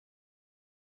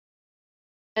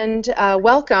And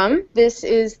welcome. This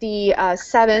is the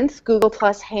 7th Google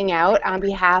Plus Hangout on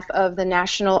behalf of the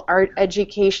National Art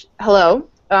Education. Hello.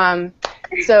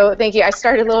 So thank you. I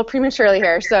started a little prematurely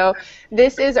here. So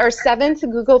this is our 7th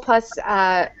Google Plus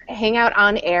Hangout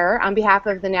on air on behalf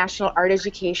of the National Art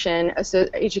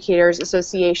Educators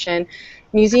Association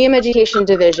Museum Education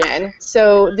Division.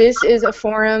 So this is a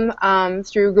forum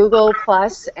through Google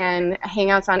Plus and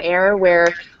Hangouts on Air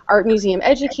where art museum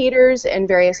educators and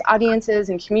various audiences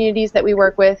and communities that we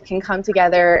work with can come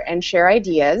together and share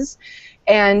ideas.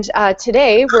 And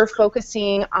today we're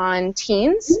focusing on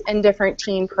teens and different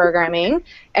teen programming.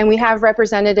 And we have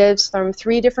representatives from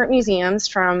 3 different museums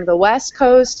from the West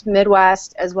Coast,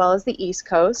 Midwest, as well as the East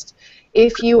Coast.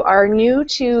 If you are new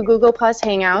to Google Plus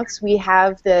Hangouts, we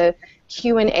have the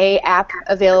Q&A app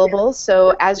available.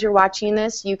 So as you're watching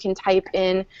this, you can type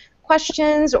in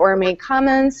questions or make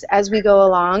comments as we go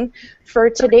along. For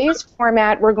today's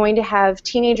format, we're going to have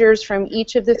teenagers from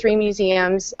each of the 3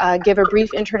 museums give a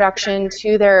brief introduction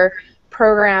to their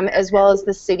program as well as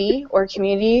the city or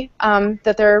community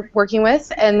that they're working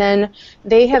with, and then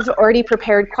they have already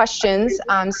prepared questions.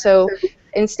 So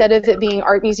instead of it being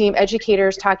art museum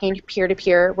educators talking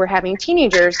peer-to-peer, we're having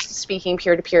teenagers speaking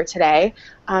peer-to-peer today,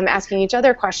 asking each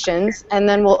other questions, and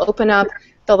then we'll open up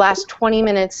the last 20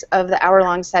 minutes of the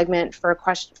hour-long segment for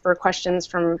questions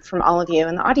from all of you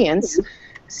in the audience.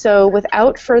 So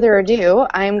without further ado,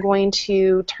 I'm going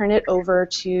to turn it over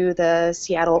to the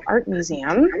Seattle Art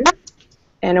Museum,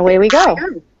 and away we go.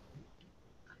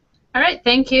 All right,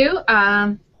 thank you.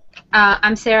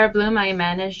 I'm Sarah Bloom. I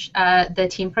manage the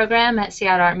teen program at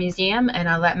Seattle Art Museum, and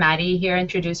I'll let Maddie here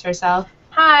introduce herself.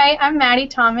 Hi, I'm Maddie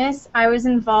Thomas. I was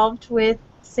involved with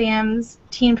Sam's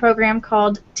teen program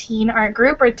called Teen Art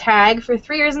Group, or TAG, for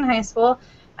 3 years in high school.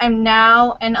 I'm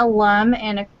now an alum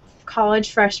and a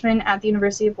college freshman at the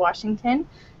University of Washington.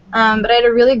 But I had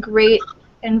a really great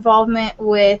involvement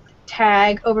with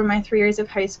TAG over my 3 years of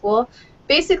high school.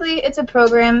 Basically, it's a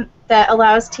program that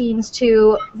allows teens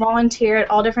to volunteer at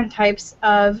all different types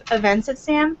of events at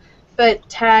SAM, but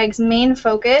TAG's main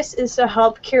focus is to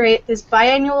help curate this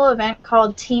biannual event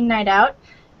called Teen Night Out.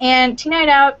 And Teen Night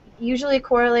Out usually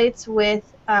correlates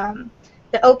with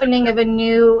the opening of a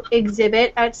new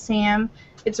exhibit at SAM.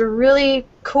 It's a really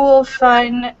cool,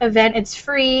 fun event. It's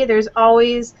free. There's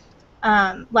always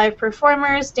live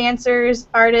performers, dancers,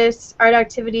 artists, art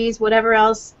activities, whatever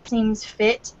else seems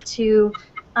fit to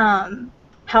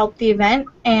help the event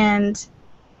and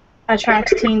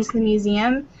attract teens to the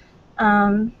museum.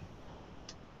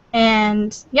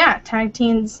 And yeah, TAG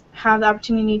teens have the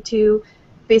opportunity to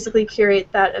basically curate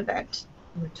that event.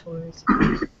 Tours.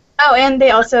 Oh, and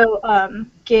they also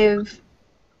give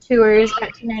tours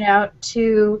at Teen Night Out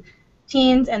to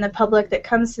teens and the public that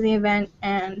comes to the event,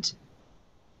 and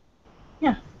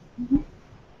yeah. You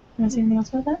want to say anything else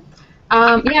about that?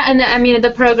 Yeah, and I mean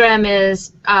the program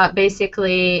is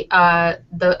basically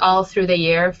all through the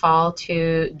year, fall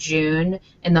to June.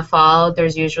 In the fall,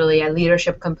 there's usually a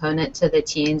leadership component to the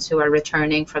teens who are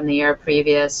returning from the year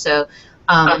previous. So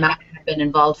I've been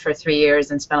involved for 3 years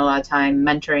and spent a lot of time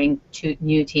mentoring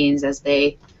new teens as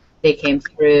they came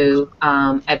through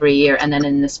every year. And then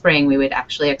in the spring, we would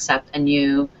actually accept a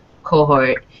new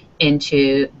cohort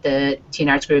into the teen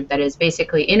arts group that is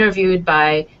basically interviewed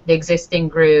by the existing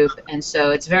group. And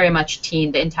so it's very much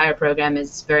teen. The entire program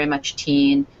is very much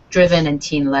teen driven and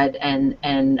teen led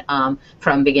and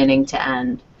from beginning to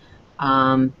end.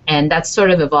 And that's sort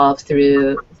of evolved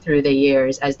through the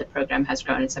years as the program has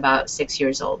grown. It's about 6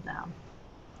 years old now.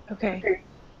 Okay,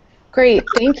 great.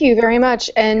 Thank you very much.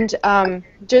 And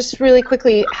just really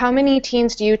quickly, how many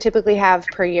teens do you typically have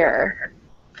per year?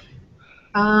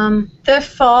 The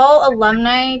fall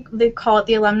alumni, they call it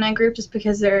the alumni group just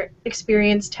because they're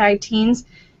experienced TAG teens,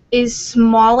 is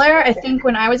smaller. I think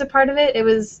when I was a part of it, it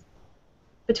was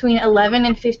between 11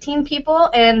 and 15 people,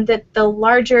 and that the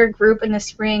larger group in the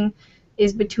spring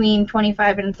is between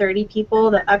 25 and 30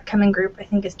 people. The upcoming group, I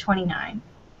think, is 29.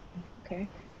 Okay,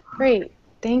 great.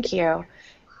 Thank you.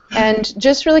 And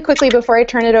just really quickly before I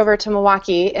turn it over to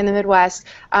Milwaukee in the Midwest,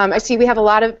 I see we have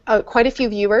quite a few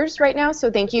viewers right now,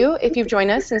 so thank you if you've joined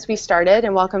us since we started,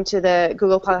 and welcome to the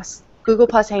Google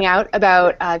Plus Hangout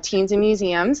about teens and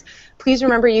museums. Please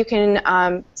remember you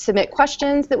can submit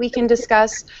questions that we can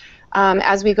discuss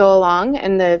as we go along,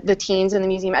 and the teens and the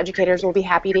museum educators will be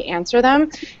happy to answer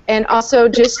them. And also,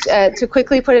 just to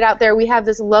quickly put it out there, we have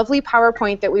this lovely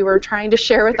PowerPoint that we were trying to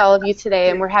share with all of you today,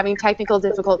 and we're having technical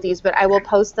difficulties, but I will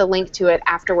post the link to it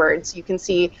afterwards. You can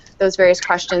see those various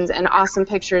questions and awesome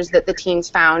pictures that the teens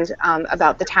found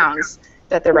about the towns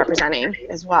that they're representing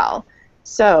as well.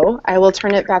 So I will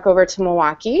turn it back over to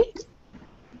Milwaukee.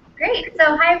 Great.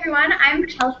 So hi everyone, I'm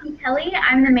Chelsea Kelly.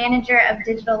 I'm the manager of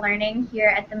digital learning here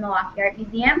at the Milwaukee Art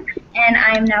Museum, and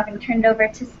I'm now going to turn it over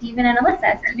to Stephen and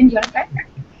Alyssa. Stephen, do you want to start?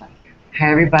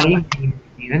 Hi everybody, my name is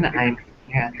Stephen. I'm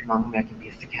here at the Milwaukee American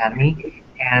Peace Academy,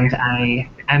 and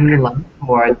I'm an alum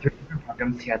for 3 different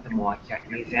programs here at the Milwaukee Art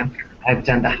Museum. I've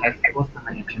done the high school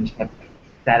summer internship,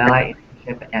 satellite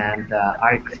internship, and the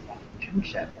art express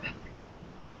internship.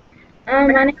 My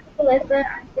name is Alyssa.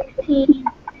 I'm 16,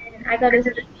 and I go to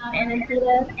school in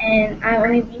Anacita, and I've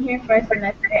only been here for a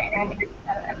semester, and I'm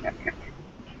excited about it.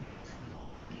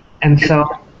 And so,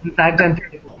 since I've done 3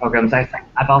 different programs,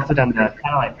 I've also done the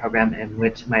satellite program, in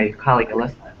which my colleague Alyssa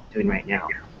is doing right now.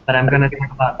 But I'm going to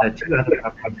talk about the 2 other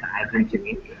programs that I've been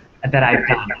doing, that I've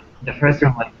done. The first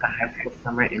one was the high school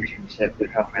summer internship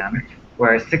program,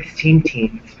 where 16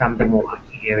 teens from the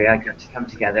Milwaukee area get to come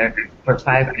together for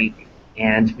 5 weeks,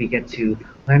 and we get to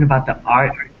learn about the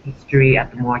art history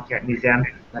at the Milwaukee Art Museum,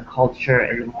 the culture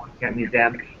in the Milwaukee Art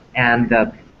Museum, and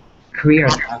the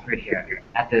careers offered here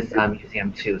at this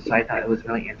museum too. So I thought it was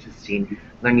really interesting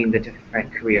learning the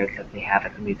different careers that they have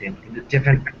at the museum, the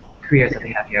different careers that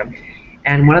they have here.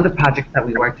 And one of the projects that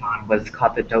we worked on was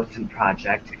called the Docent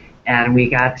Project. And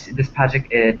we got this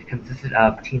project, it consisted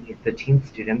of the teen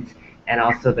students and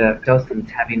also the docents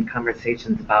having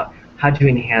conversations about how to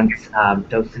enhance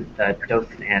the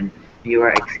docent and viewer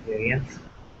experience.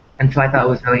 And so I thought it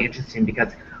was really interesting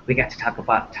because we got to talk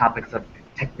about topics of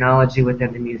technology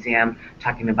within the museum,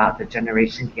 talking about the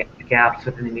generation gaps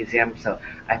within the museum. So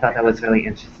I thought that was really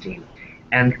interesting.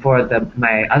 And for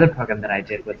my other program that I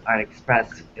did was Art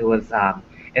Express. It was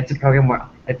it's a program where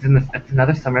it's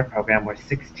another summer program where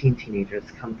 16 teenagers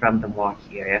come from the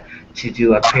Milwaukee area to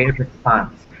do a creative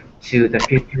response to the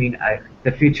featuring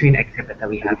exhibit that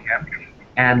we have here.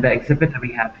 And the exhibit that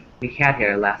we had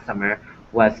here last summer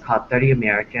was called 30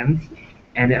 Americans,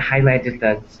 and it highlighted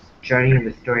the journey and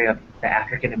the story of the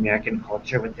African American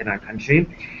culture within our country.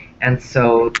 And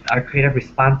so our creative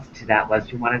response to that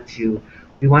was we wanted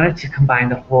to combine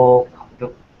the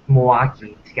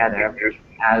Milwaukee together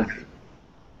as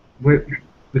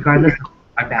regardless of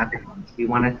our backgrounds. We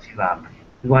wanted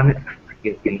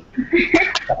excuse me.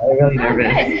 I'm really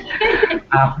nervous.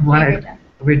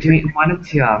 We wanted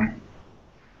to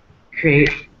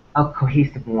create a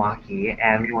cohesive Milwaukee,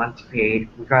 and we wanted to create,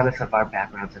 regardless of our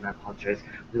backgrounds and our cultures,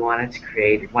 we wanted to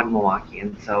create one Milwaukee.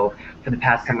 And so for the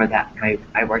past summer that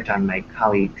I worked on, my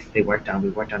colleagues, we worked on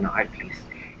an art piece.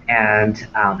 And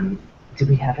do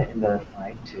we have it in the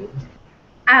slide too?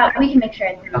 We can make sure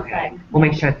it's in the slide. Okay, we'll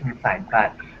make sure it's in the slide.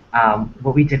 But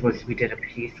what we did was we did a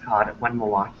piece called One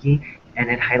Milwaukee, and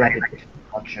it highlighted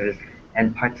different cultures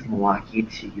and parts of Milwaukee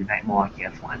to unite Milwaukee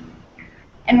as one.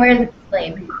 And where is it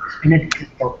displayed? And it's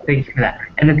thank you for that.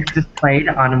 And it's displayed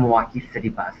on a Milwaukee city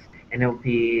bus, and it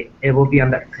will be on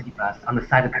that city bus, on the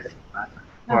side of the city bus,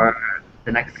 for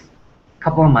the next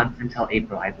couple of months until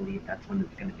April, I believe. That's when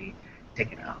it's going to be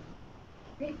taken out.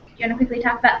 Great. Do you want to quickly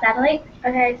talk about satellite?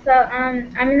 Okay, so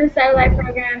I'm in the satellite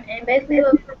program, and basically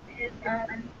what we do is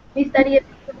we study a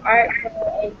piece of art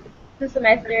for 2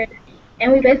 semesters,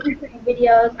 and we basically create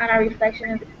videos on our reflection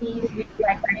of the piece,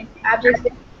 like objects.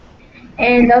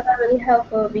 And those are really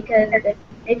helpful because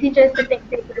they teach us to think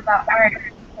deeply about art.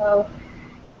 So,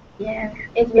 yeah,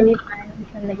 it's really fun to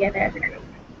come together.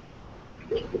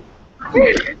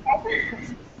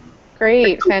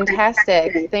 Great,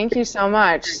 fantastic. Thank you so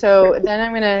much. So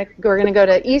then we're gonna go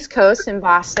to East Coast in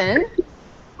Boston.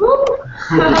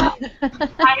 Hi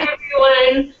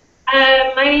everyone.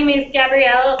 My name is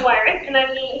Gabrielle Wyrick, and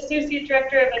I'm the Associate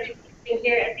Director of Education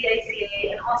here at the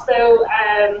ICA, and also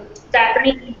that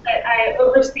means that I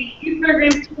oversee youth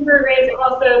programs, teen programs, and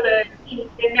also the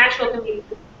national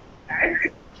community arts.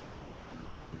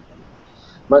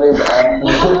 My name is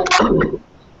Aaron.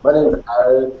 My name is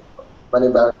Aaron. I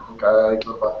go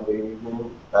to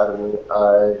Boston Academy. I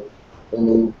am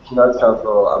in Teen Arts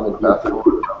Council. I'm in basketball.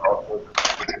 I'm also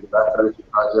in the Bachelor's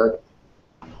Project.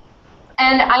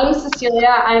 And I'm Cecilia.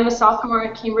 I'm a sophomore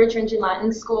at Cambridge Ringin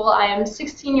Latin School. I am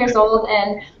 16 years old,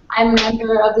 and I'm a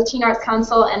member of the Teen Arts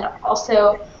Council and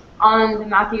also on the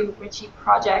Matthew Ritchie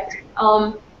project.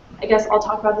 I guess I'll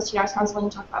talk about the Teen Arts Council and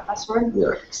you talk about Festival.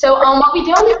 Yeah. So what we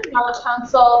do on the Teen Arts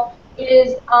Council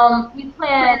is we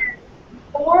plan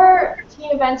 4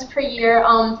 teen events per year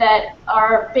that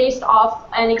are based off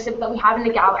an exhibit that we have in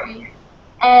the gallery.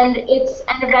 And it's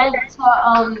an event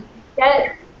to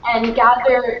get and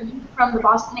gather youth from the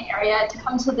Boston area to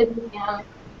come to the museum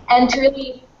and to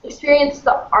really experience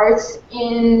the arts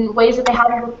in ways that they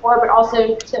haven't before, but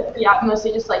also to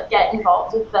mostly just like get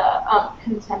involved with the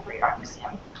Contemporary Art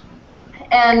Museum.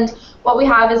 And what we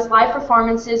have is live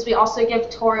performances. We also give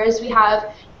tours. We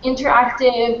have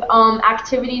interactive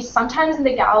activities, sometimes in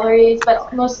the galleries,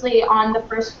 but mostly on the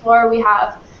first floor. We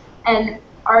have an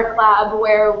art lab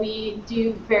where we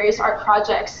do various art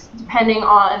projects depending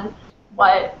on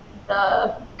what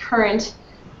the current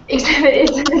exhibit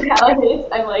is in the galleries.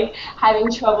 I'm like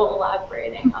having trouble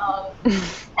elaborating.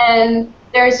 And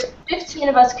there's 15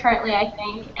 of us currently, I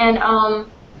think. And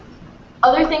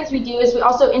other things we do is we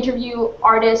also interview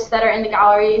artists that are in the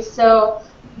galleries. So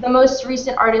the most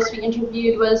recent artist we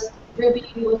interviewed was Ruby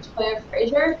Latoya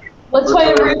Frazier.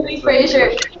 Ruby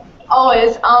Frazier,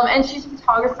 always. And she's a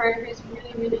photographer who's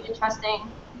really, really interesting.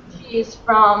 She's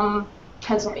from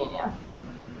Pennsylvania.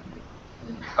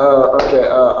 Okay,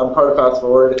 I'm part of Fast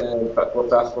Forward, and what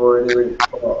Fast Forward is, is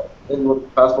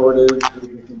a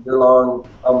year-long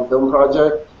film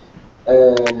project,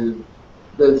 and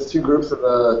there's two groups of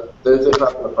a Thursday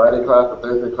class and a Friday class. The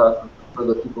Thursday class is for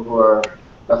the people who are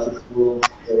less experienced,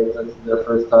 it's their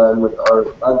first time with art,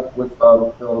 with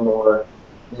film, or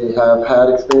they have had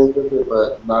experience with it,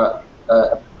 but not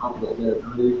confident in their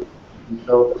ability to do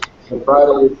so. And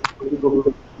Friday is for people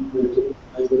who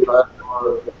Thursday class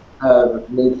or have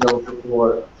made films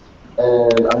before,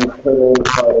 and I'm currently in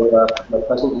Friday class, my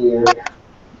second year.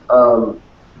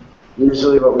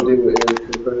 Usually what we do is,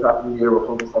 for the first half of the year, we'll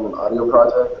focus on an audio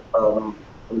project. And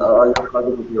the audio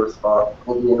project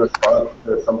will be in response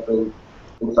to something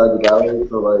inside the gallery.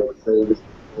 So like, say this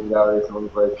in the gallery,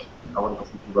 someone's like, I want to know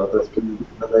something about this piece. And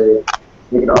they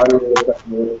make an audio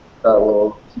assessment that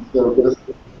will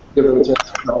give them a chance to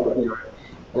come up here.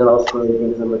 And it also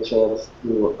gives them a chance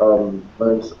to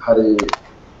learn how to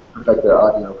perfect their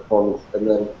audio performance. And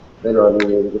then later on,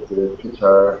 we get to pitch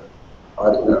our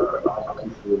audio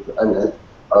pieces and then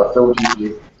film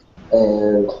pieces,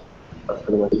 and that's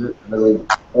pretty much it.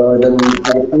 And then we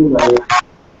have a theme night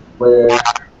where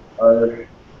our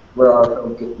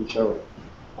film gets to be shown.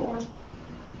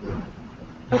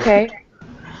 Okay,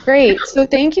 great. So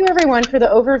thank you everyone for the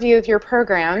overview of your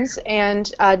programs.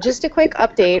 And just a quick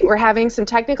update, we're having some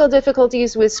technical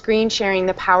difficulties with screen sharing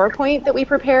the PowerPoint that we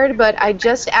prepared, but I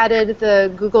just added the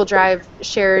Google Drive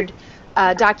shared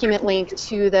document link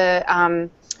to the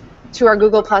to our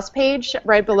Google Plus page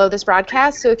right below this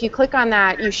broadcast. So if you click on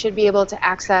that, you should be able to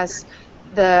access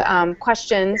the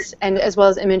questions and as well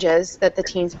as images that the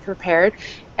teams have prepared.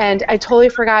 And I totally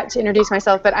forgot to introduce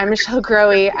myself, but I'm Michelle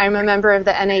Grohe. I'm a member of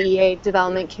the NAEA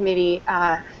Development Committee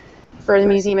for the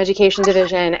Museum Education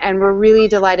Division, and we're really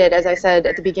delighted, as I said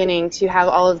at the beginning, to have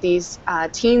all of these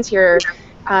teens here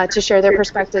to share their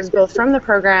perspectives both from the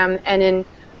program and in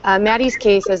Maddie's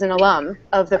case as an alum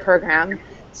of the program.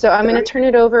 So I'm going to turn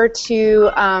it over to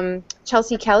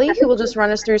Chelsea Kelly, who will just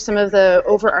run us through some of the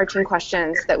overarching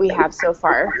questions that we have so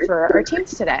far for our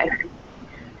teams today.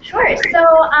 Sure.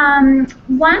 So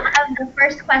one of the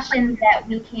first questions that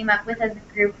we came up with as a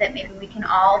group that maybe we can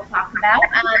all talk about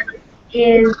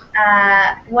is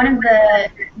one of the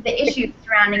issues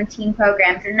surrounding teen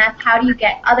programs, and that's how do you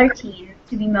get other teens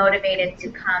to be motivated to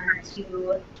come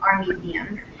to our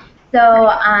museum.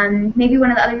 So maybe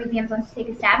one of the other museums wants to take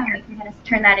a stab, and we can kind of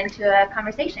turn that into a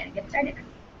conversation and get started.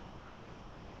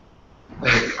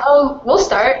 We'll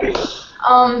start.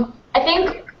 I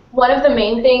think one of the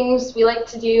main things we like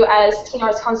to do as Teen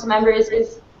Arts Council members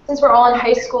is, since we're all in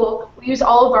high school, we use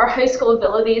all of our high school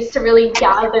abilities to really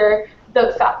gather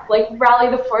rally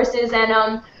the forces. And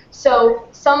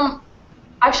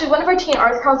actually one of our Teen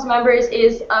Arts Council members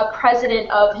is a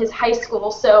president of his high school,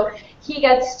 so he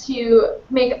gets to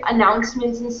make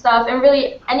announcements and stuff, and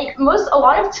really a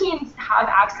lot of teens have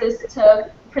access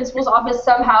to principal's office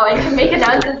somehow and can make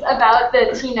announcements about the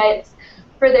teen nights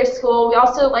for their school. We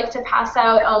also like to pass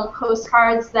out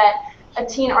postcards that a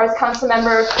Teen Arts Council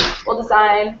member will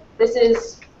design. This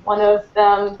is one of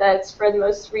them that's for the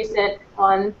most recent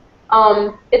one.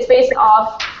 It's based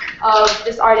off of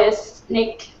this artist,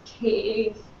 Nick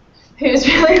Cave, who's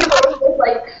really cool with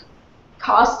like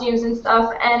costumes and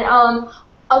stuff. And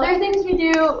other things we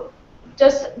do,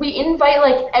 we invite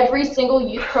like every single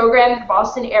youth program in the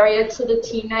Boston area to the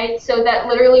teen night, so that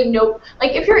literally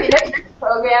if you're in a youth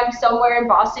program somewhere in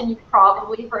Boston, you've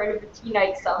probably heard of a teen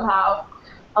night somehow.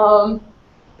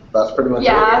 That's pretty much it.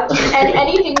 Yeah, and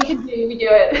anything we can do, we do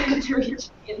it to reach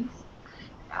teens.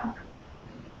 Yeah.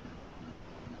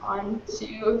 On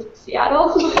to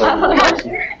Seattle.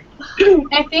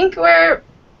 I think we're,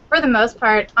 for the most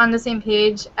part, on the same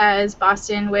page as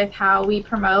Boston with how we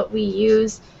promote. We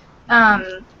use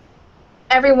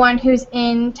everyone who's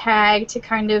in TAG to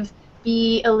kind of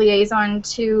be a liaison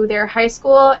to their high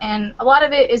school, and a lot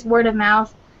of it is word of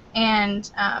mouth, and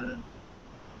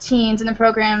teens in the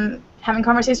program having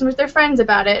conversations with their friends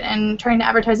about it and trying to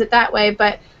advertise it that way.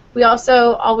 But we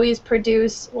also always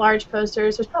produce large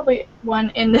posters. There's probably one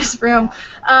in this room.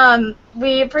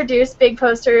 We produce big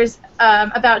posters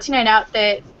about Teen Night Out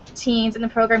that teens in the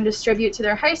program distribute to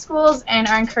their high schools and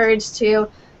are encouraged to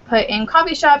put in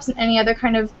coffee shops and any other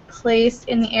kind of place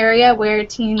in the area where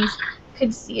teens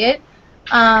could see it.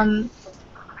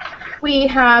 We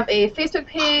have a Facebook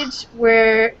page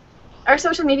where our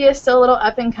social media is still a little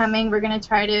up and coming. We're going to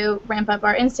try to ramp up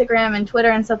our Instagram and Twitter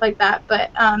and stuff like that,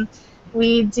 but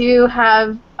we do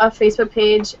have a Facebook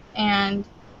page, and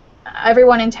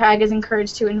everyone in TAG is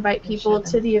encouraged to invite people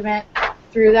to the event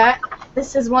through that.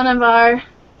 This is one of our,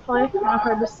 probably kind of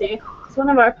hard to see, it's one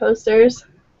of our posters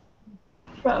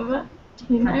from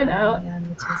Teen Night Out.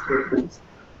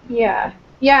 Yeah,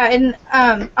 and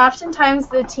oftentimes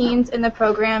the teens in the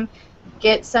program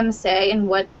get some say in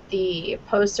what the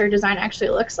poster design actually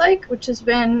looks like, which has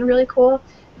been really cool.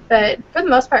 But for the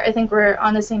most part, I think we're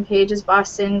on the same page as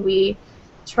Boston. We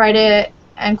try to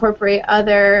incorporate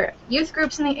other youth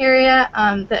groups in the area.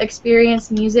 The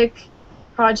Experience Music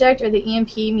Project, or the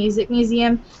EMP Music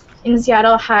Museum in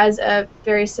Seattle, has a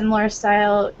very similar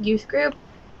style youth group,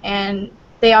 and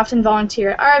they often volunteer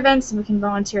at our events, and we can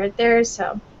volunteer at theirs,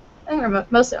 so I think we're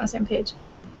mostly on the same page.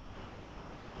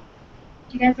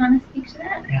 Do you guys want to speak to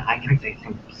that? Yeah, I can say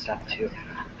some stuff too.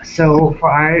 So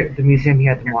for the museum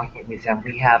here at the Milwaukee Art Museum,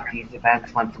 we have these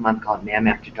events once a month called NAEA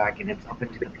After Dark, and it's open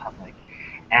to the public.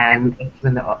 And it's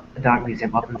when the art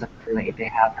museum opens up late. They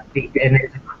have and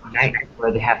it's a night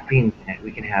where they have themes in it.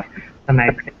 We can have some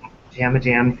nights they have pajama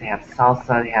jams, they have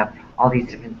salsa, they have all these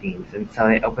different themes, and so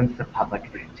it opens the public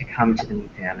to come to the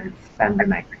museum and spend the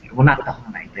night there. Well, not the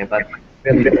whole night there, but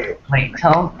really late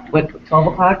till what, 12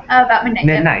 o'clock? About midnight.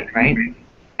 Midnight, right?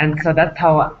 And so that's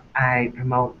how I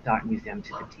promote the art museum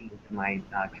to the teens in my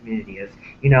community. Is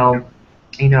you know,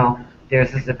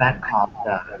 there's this event called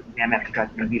the NAEA After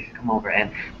Dark. Maybe you should come over.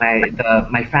 And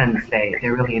my friends,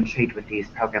 they're really intrigued with these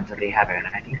programs that they have here, and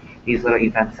I think these little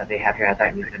events that they have here at the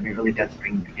art museum, it really does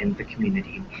bring in the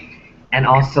community. And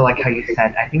also, like how you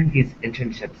said, I think these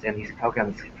internships and these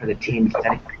programs for the teens,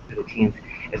 dedicated to the teens,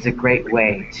 is a great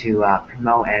way to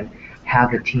promote and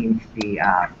have the teens be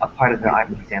a part of the art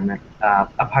museum,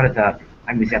 a part of the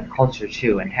art museum culture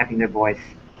too, and having their voice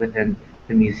within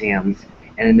the museums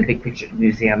and in the big picture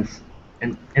museums,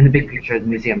 and in the big picture of the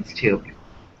museums too.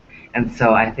 And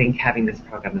so I think having this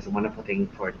program is a wonderful thing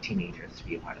for teenagers to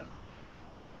be a part of.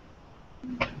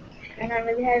 I don't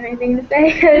really have anything to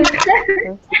say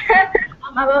because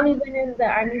I've only been in the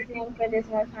art museum for this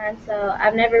one time, so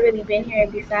I've never really been here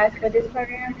besides for this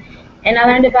program. And I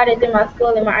learned about it through my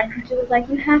school, and my art teacher was like,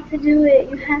 "You have to do it,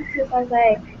 you have to." So I was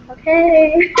like,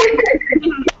 "Okay."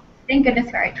 Thank goodness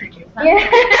for art teachers. Huh? Yeah.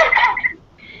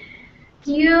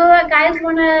 Do you guys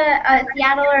want to,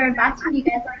 Seattle or Boston, do you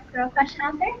guys want to throw a question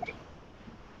out there?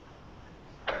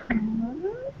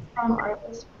 From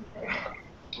artists.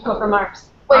 Go from ours.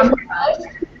 Wait, from us?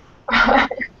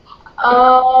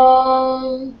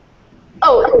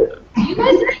 Do you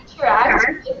guys interact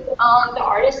with the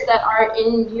artists that are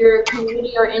in your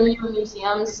community or in your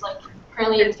museums, like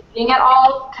currently exhibiting at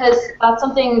all? Because that's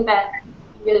something that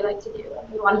you really like to do.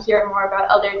 We want to hear more about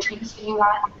other teams doing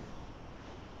that.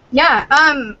 Yeah,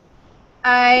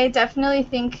 I definitely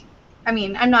think, I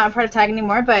mean, I'm not a part of TAG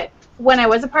anymore, but when I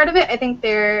was a part of it, I think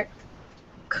there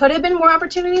could have been more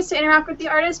opportunities to interact with the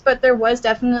artists, but there was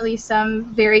definitely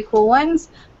some very cool ones.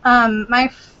 My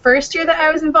first year that I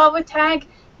was involved with TAG,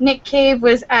 Nick Cave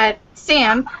was at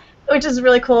SAM, which is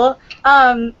really cool,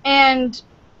 and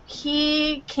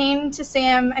he came to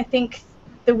SAM, I think,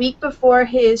 the week before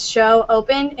his show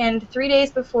opened, and 3 days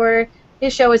before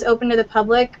his show was open to the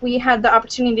public, we had the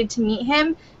opportunity to meet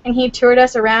him, and he toured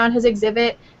us around his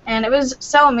exhibit, and it was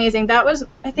so amazing. That was,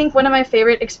 I think, one of my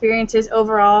favorite experiences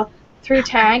overall through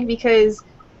TAG, because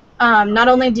not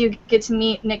only do you get to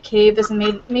meet Nick Cave, this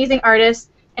amazing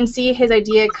artist, and see his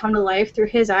idea come to life through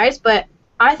his eyes, but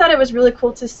I thought it was really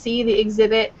cool to see the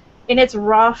exhibit in its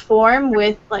raw form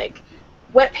with, like,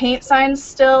 wet paint signs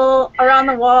still around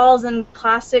the walls and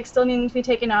plastic still needing to be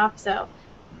taken off. So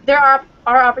there are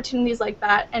opportunities like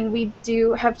that, and we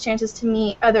do have chances to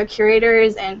meet other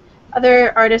curators and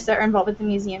other artists that are involved with the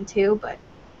museum too, but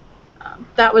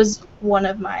that was one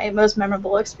of my most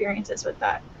memorable experiences with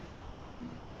that.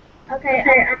 Okay.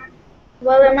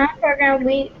 Well, in my program,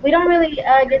 we don't really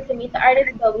get to meet the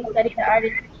artists, but we study the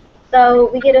artists. So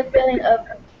we get a feeling of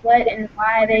what and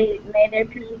why they made their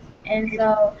piece, and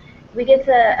so we get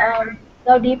to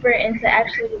go deeper into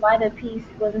actually why the piece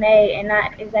was made and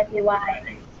not exactly why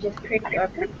it's just pretty or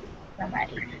pretty to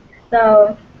somebody.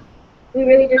 So we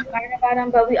really just learn about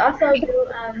them, but we also do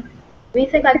we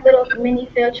take like little mini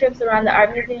field trips around the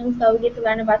art museum, so we get to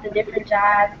learn about the different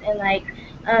jobs and like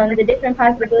the different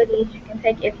possibilities you can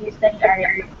take if you study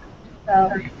art.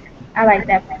 So I like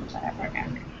that part of that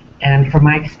program. And from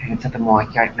my experience at the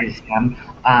Milwaukee Art Museum,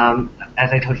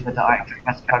 as I told you about the Art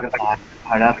Express program that I was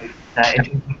part of, the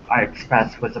Interpretive Art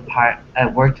Express was a part,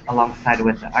 worked alongside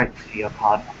with the art studio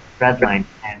called Redline,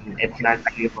 and it's an art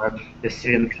studio where the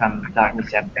students from the Art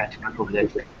Museum got to work over their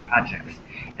projects.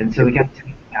 And so we got to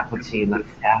meet the faculty and the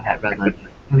staff at Redline. It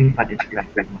was really fun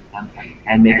interacting with them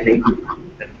and learning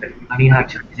how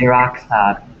to Xerox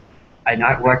an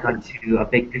artwork onto a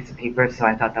big piece of paper, so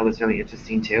I thought that was really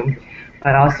interesting too.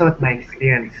 But also with my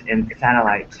experience in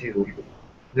satellite too,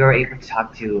 we were able to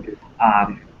talk to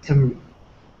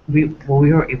we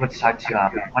were able to talk to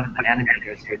one of the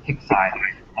animators for Pixar.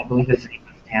 I believe his name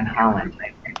was Dan Holland.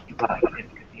 He got an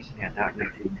invitation at the Art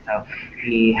Museum, so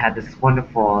he had this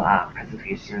wonderful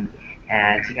presentation,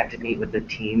 and he got to meet with the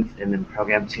teens in the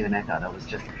program too, and I thought that was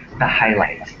just the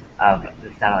highlight of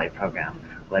the satellite program,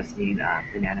 was meeting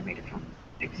an animator from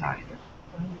Pixar.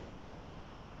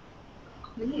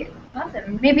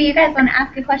 Awesome. Maybe you guys want to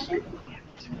ask a question?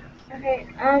 Okay.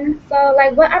 So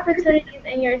like, what opportunities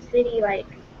in your city like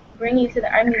bring you to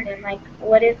the art museum? Like,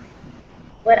 what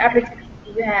opportunities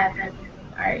do you have in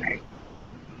art?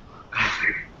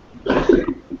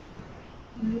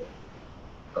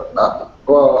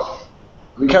 Well,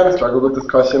 we kind of struggled with this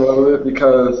question a little bit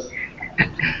because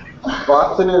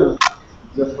Boston is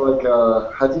just like,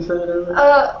 how'd you say it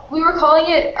earlier? We were calling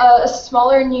it a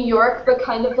smaller New York, but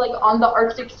kind of like on the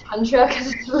Arctic tundra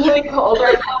because it's really cold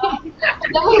right now.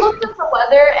 And then we looked at the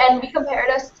weather and we compared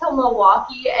us to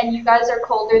Milwaukee, and you guys are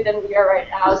colder than we are right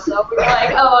now. So we were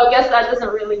like, oh, I guess that doesn't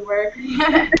really work.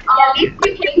 At least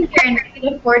we came here in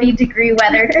negative 40-degree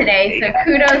weather today, so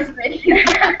kudos for you.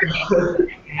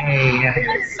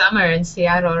 It's summer in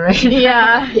Seattle, right?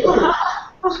 Yeah.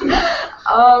 But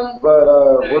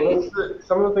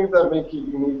some of the things that make it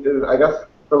unique is, I guess,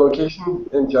 the location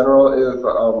in general is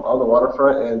on the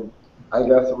waterfront, and I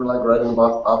guess we're like right in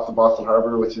off the Boston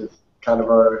Harbor, which is kind of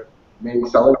our main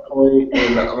selling point.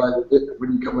 And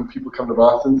when people come to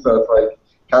Boston, so it's like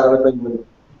kind of a thing when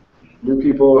new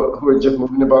people who are just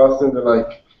moving to Boston, they're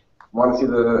like want to see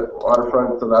the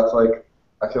waterfront. So that's like,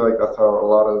 I feel like that's how a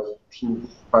lot of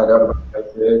teens find out about the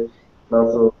ICA, and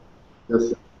also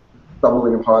just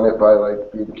stumbling upon it by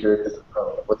like being curious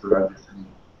about what's around your city.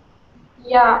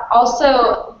 Yeah,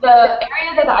 also the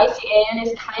area that the ICA in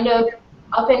is kind of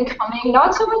up and coming,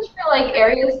 not so much for like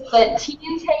areas that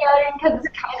teens hang out in because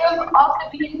it's kind of off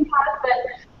the beaten path,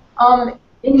 but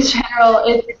in general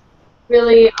it's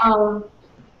really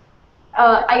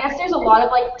I guess there's a lot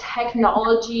of like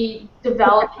technology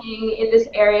developing in this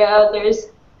area. There's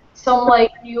some like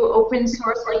new open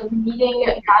source like meeting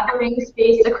gathering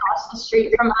space across the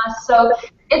street from us. So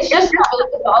it's just a really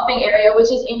developing area,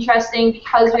 which is interesting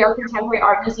because we are a contemporary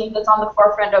art museum that's on the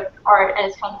forefront of art, and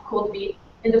it's kind of cool to be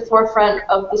in the forefront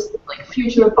of this like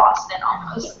future of Boston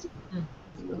almost.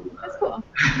 That's cool.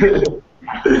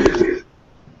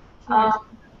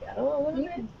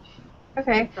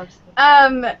 Okay.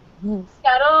 The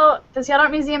Seattle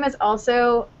Art Museum is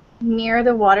also near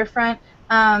the waterfront.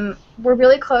 We're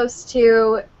really close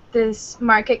to this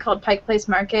market called Pike Place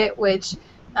Market, which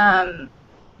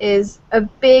is a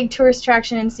big tourist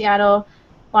attraction in Seattle.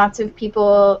 Lots of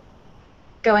people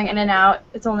going in and out.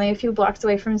 It's only a few blocks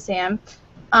away from Sam.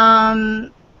 I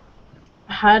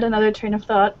had another train of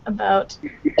thought about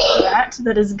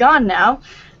that is gone now.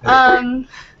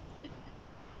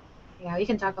 Yeah, we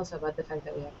can talk also about the fact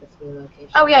that we have the 3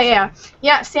 locations. Oh, yeah.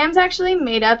 Sam's actually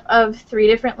made up of 3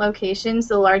 different locations.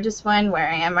 The largest one, where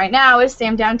I am right now, is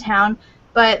Sam Downtown.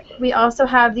 But we also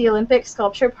have the Olympic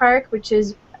Sculpture Park, which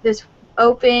is this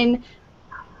open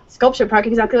sculpture park,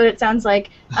 exactly what it sounds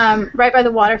like, right by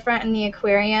the waterfront and the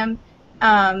aquarium.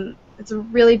 It's a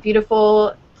really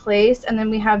beautiful place. And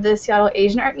then we have the Seattle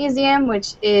Asian Art Museum,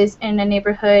 which is in a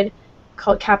neighborhood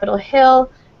called Capitol Hill.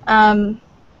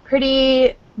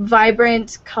 Pretty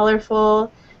vibrant, colorful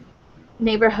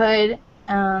neighborhood.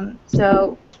 And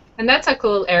that's a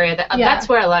cool area. That's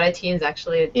where a lot of teens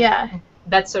actually. Yeah.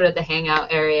 That's sort of the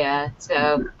hangout area.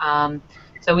 So,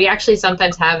 so we actually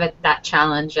sometimes have that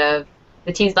challenge of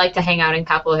the teens like to hang out in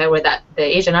Capitol Hill, where the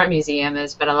Asian Art Museum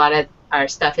is, but a lot of our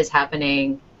stuff is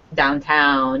happening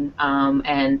downtown.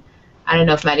 And I don't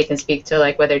know if Maddie can speak to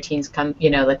like whether teens come,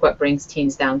 like what brings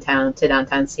teens downtown to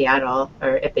downtown Seattle,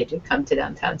 or if they do come to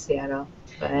downtown Seattle.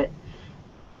 But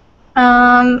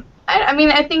I mean,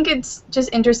 I think it's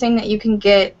just interesting that you can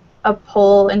get a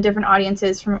pull in different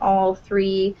audiences from all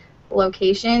 3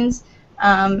 locations.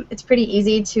 It's pretty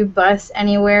easy to bus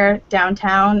anywhere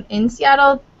downtown in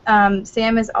Seattle.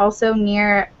 Sam is also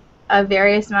near a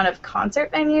various amount of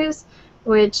concert venues,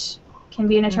 which can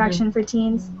be an attraction for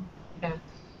teens. Yeah.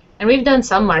 And we've done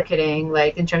some marketing,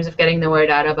 like in terms of getting the word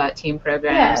out about teen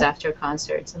programs after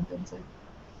concerts and things like that.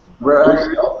 We're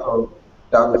actually also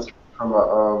down the street from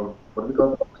a, what do we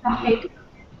call it?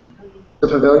 The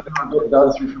pavilion, down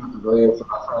the street from the pavilion, so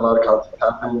that's where a lot of concerts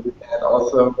happen. And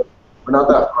also, we're not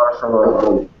that far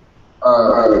from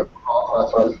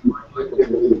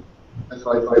it's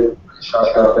like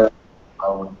shot out there.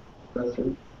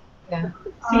 Yeah.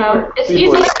 It's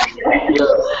easy.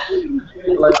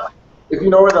 Yeah. Like, if you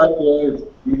know where the ICA is,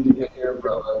 easy to get here,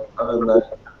 but like, other than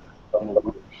that,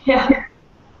 Yeah.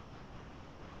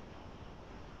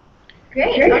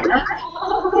 Great.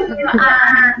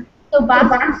 So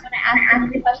Bob, I'm going to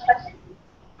ask you a question.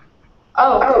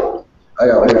 Oh. I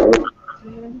got it.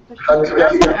 I was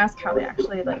going to ask how they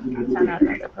actually found out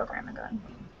about the program again.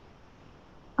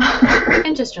 You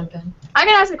can just jump in. I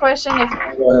can ask a question.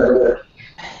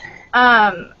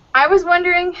 I was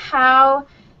wondering how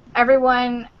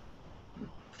everyone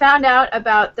found out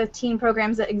about the teen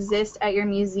programs that exist at your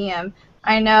museum.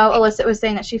 I know Alyssa was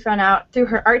saying that she found out through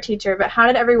her art teacher, but how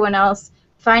did everyone else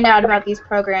find out about these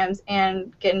programs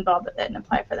and get involved with it and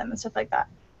apply for them and stuff like that?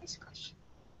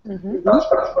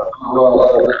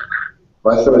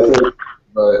 My services,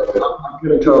 but I'm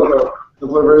going to tell the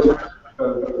version.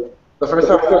 The first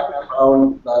time I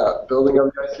found that building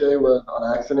of the ICA was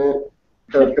on accident.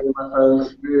 Because me and my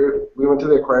friends, we went to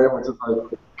the aquarium, which is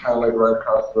like kind of like right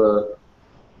across the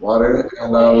water,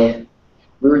 and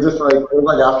we were just like, it was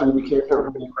like after we came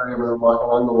from the aquarium, we were walking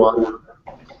along the water,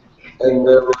 and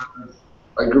there was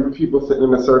a group of people sitting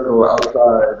in a circle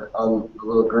outside on the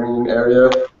little green area,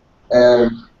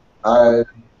 and I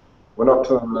went up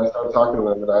to them and I started talking to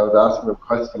them, and I was asking them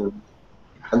questions,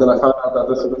 and then I found out that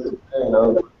this was a thing, and I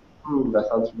was like, that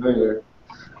sounds familiar.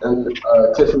 And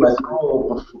Tiff in my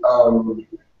school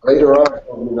later on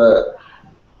told me that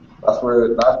that's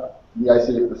the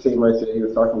ICA, the same ICA he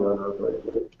was talking about. And I was like,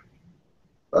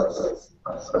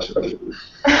 that's special.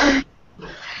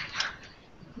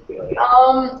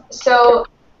 So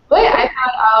the way I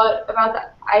found out about the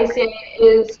ICA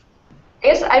is, I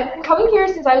guess I've been coming here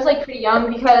since I was like pretty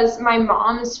young because my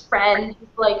mom's friend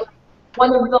is like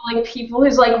one of the like people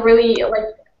who's like really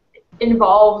like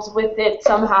involved with it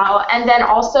somehow, and then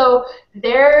also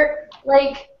they're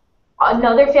like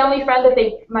another family friend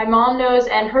that my mom knows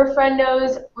and her friend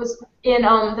knows was in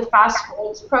the Fast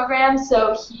Forwards program,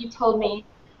 so he told me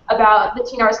about the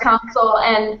Teen Arts Council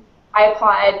and I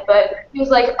applied, but he was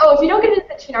like, oh, if you don't get into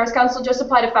the Teen Arts Council, just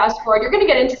apply to Fast Forward, you're going to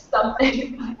get into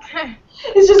something.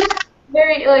 It's just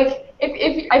very, like,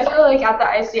 if I feel like at the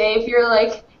ICA, if you're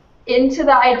like into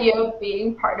the idea of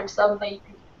being part of something,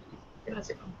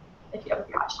 if you have a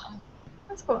passion.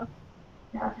 That's cool.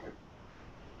 Yeah.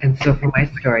 And so for my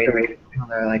story,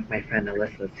 similar like my friend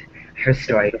Alyssa's, her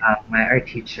story, my art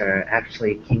teacher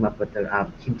actually came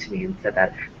to me and said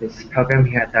that there's this program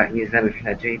here at the Art Museum, if you're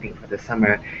not doing anything for the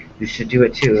summer, you should do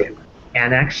it too.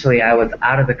 And actually I was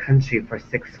out of the country for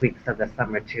 6 weeks of the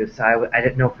summer too, so I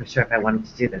didn't know for sure if I wanted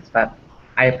to do this, but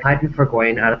I applied before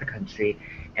going out of the country,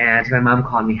 and my mom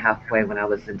called me halfway when I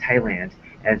was in Thailand.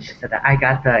 And she said that I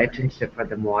got the internship for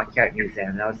the Milwaukee Art Museum,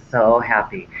 and I was so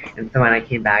happy. And so when I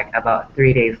came back, about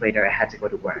 3 days later, I had to go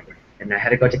to work. And I had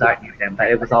to go to the Art Museum, but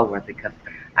it was all worth it because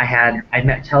I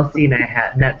met Chelsea, and I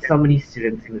had met so many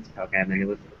students in this program, and it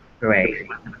was great. It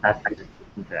was the best decision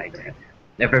that I did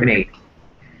ever made.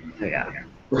 So yeah.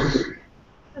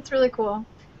 That's really cool.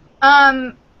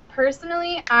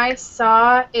 Personally, I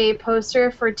saw a poster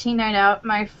for Teen Night Out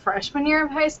my freshman year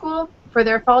of high school for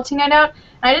their fall Teen Night Out.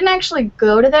 I didn't actually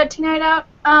go to that Teen Night Out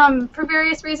for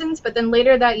various reasons, but then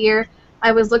later that year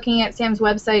I was looking at Sam's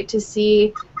website to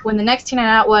see when the next Teen Night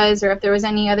Out was or if there was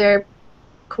any other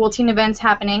cool teen events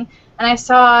happening, and I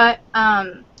saw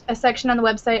a section on the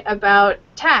website about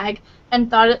TAG and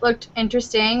thought it looked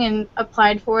interesting and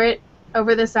applied for it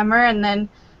over the summer, and then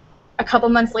a couple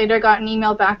months later got an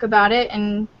email back about it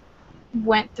and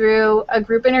went through a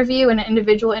group interview and an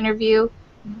individual interview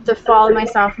the fall of my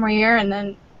sophomore year, and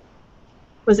then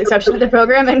was accepted to the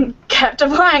program and kept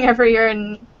applying every year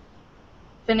and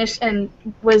finished and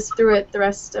was through it the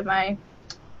rest of my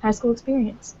high school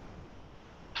experience.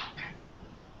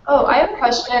 Oh, I have a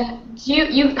question. Do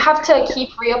you have to keep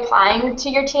reapplying to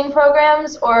your teen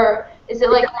programs, or is it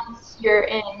like once you're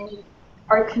in, you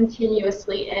are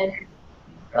continuously in?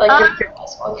 Like your high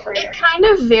school career? It kind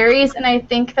of varies, and I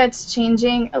think that's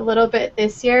changing a little bit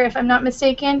this year, if I'm not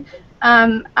mistaken.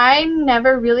 I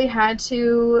never really had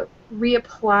to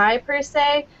reapply per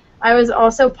se. I was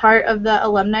also part of the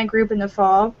alumni group in the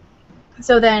fall.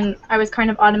 So then I was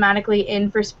kind of automatically in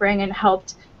for spring and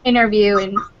helped interview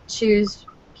and choose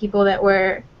people that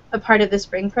were a part of the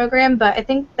spring program. But I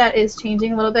think that is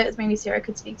changing a little bit. Maybe Sarah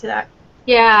could speak to that.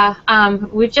 Yeah,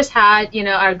 we've just had,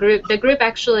 our group, the group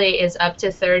actually is up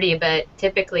to 30, but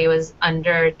typically it was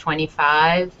under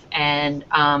 25. And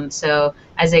so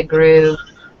as it grew,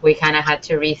 we kind of had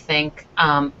to rethink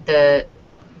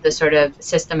the sort of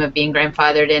system of being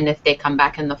grandfathered in if they come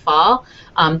back in the fall.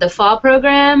 The fall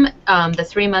program, the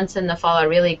 3 months in the fall are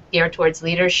really geared towards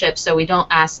leadership, so we don't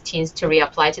ask teens to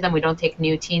reapply to them. We don't take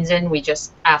new teens in. We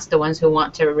just ask the ones who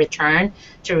want to return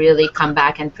to really come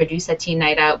back and produce a teen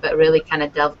night out, but really kind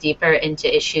of delve deeper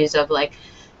into issues of like,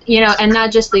 and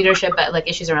not just leadership, but like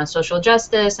issues around social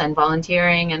justice and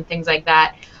volunteering and things like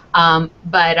that.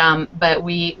 But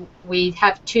we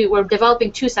have we're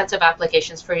developing 2 sets of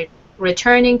applications for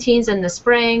returning teens in the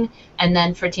spring, and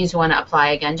then for teens who want to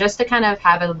apply again, just to kind of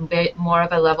have a bit more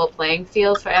of a level playing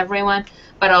field for everyone,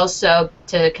 but also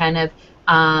to kind of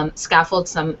scaffold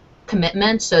some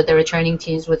commitment, so the returning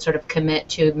teens would sort of commit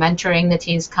to mentoring the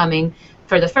teens coming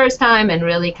for the first time and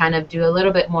really kind of do a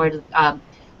little bit more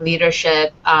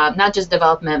leadership, not just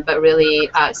development, but really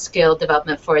skill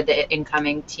development for the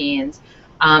incoming teens.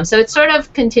 So it's sort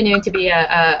of continuing to be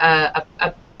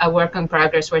a work in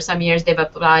progress, where some years they've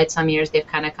applied, some years they've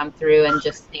kind of come through and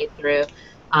just stayed through.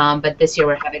 But this year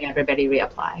we're having everybody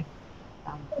reapply.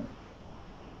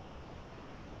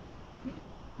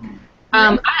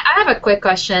 I have a quick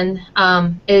question.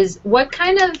 Is what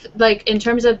kind of, like, in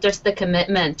terms of just the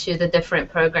commitment to the different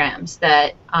programs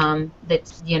that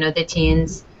the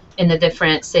teens in the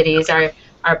different cities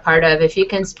are part of, if you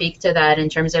can speak to that in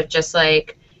terms of just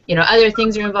like, other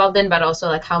things you're involved in, but also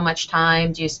like how much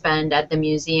time do you spend at the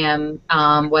museum,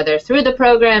 whether through the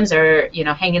programs or,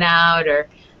 hanging out or,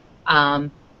 and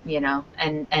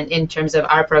in terms of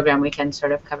our program, we can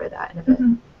sort of cover that in a bit.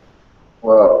 Mm-hmm.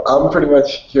 Well, I'm pretty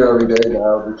much here every day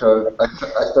now because I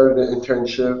started an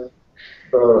internship,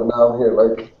 so now I'm here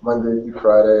like Monday through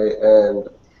Friday, and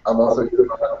I'm also here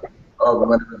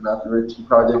whenever the math literacy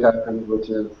project happens, which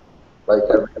is like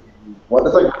it's like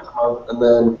once a month, and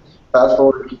then fast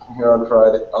forward, I'm here on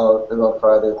Friday, is on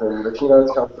Fridays, and the Teen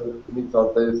Arts Council meets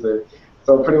on Thursday.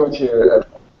 So I'm pretty much here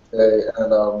every day,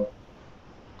 and I'm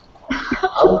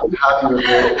happy with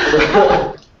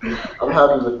it. I'm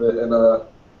happy with it, and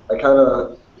I kind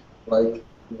of like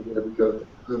it because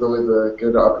there's always a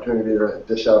good opportunity to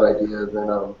dish out ideas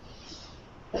and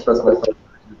express myself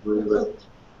with.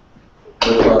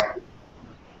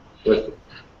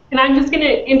 And I'm just going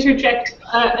to interject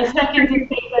a second to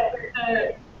say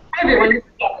that everyone, this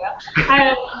is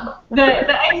Gabrielle.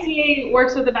 The ICA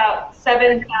works with about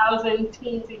 7,000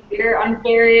 teens a year on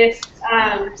various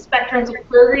spectrums of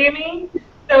programming.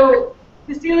 So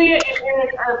Cecilia and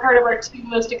Eric are part of our 2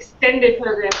 most extended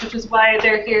programs, which is why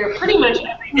they're here pretty much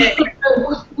every day.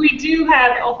 So we do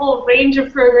have a whole range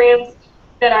of programs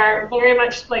that are very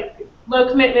much like low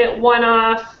commitment,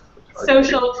 one-off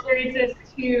social experiences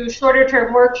to shorter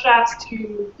term workshops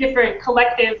to different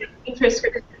collective interest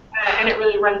groups, and it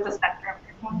really runs the spectrum.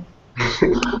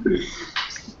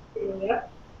 Yeah.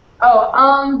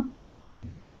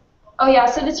 Oh yeah,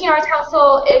 so the Teen Arts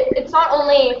Council, it's not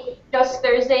only just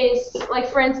Thursdays, like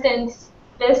for instance,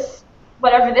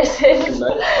 whatever this is,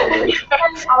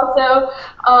 also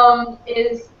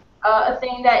is a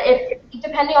thing that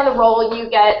depending on the role you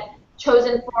get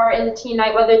chosen for in the teen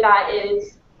night, whether that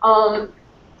is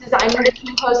designing the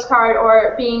teen postcard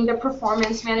or being the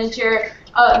performance manager,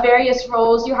 various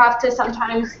roles, you have to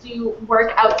sometimes do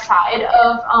work outside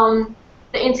of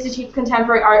the Institute of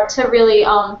Contemporary Art to really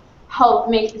help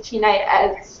make the teen night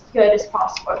as good as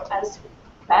possible, as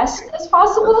best as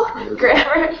possible.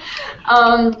 Grammar.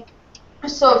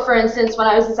 So, for instance, when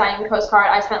I was designing the postcard,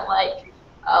 I spent like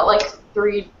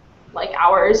 3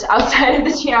 hours outside of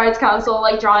the Teen Arts Council,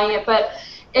 drawing it. But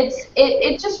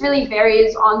it just really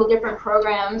varies on the different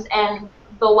programs and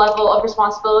the level of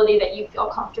responsibility that you feel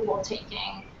comfortable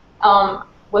taking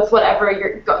with whatever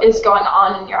is going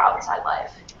on in your outside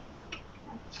life.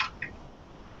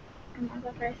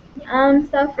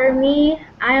 So for me,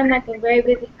 I am a very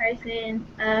busy person.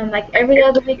 Every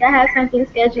other week I have something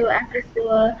scheduled after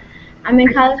school. I'm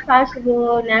in college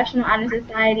possible, National Honor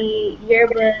Society,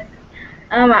 yearbook.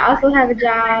 I also have a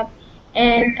job,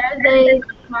 and Thursday is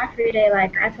my free day. I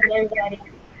tell everybody,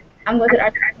 I'm going to the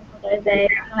art class on Thursday.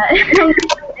 I'm not doing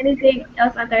anything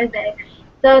else on Thursday.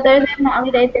 So Thursday is my only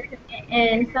day to commit,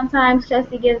 and sometimes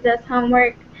Chelsea gives us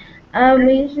homework.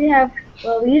 We usually have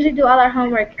well, we usually do all our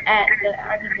homework at the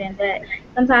art museum, but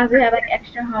sometimes we have like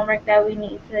extra homework that we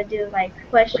need to do, like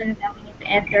questions that we need to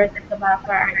answer or think about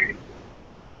for our art piece.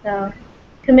 So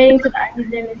committing to the art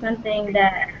museum is something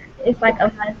that it's like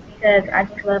a must because I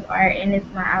just love art and it's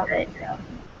my outlet. So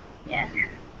yeah.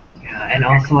 Yeah, and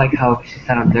also like how she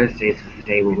said on Thursdays was the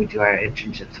day when we do our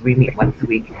internships. We meet once a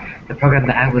week. The program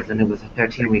that I was in, it was a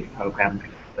 13-week program,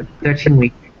 a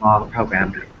 13-week long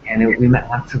program, and we met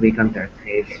once a week on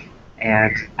Thursdays.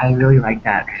 And I really liked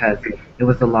that because it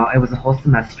was a whole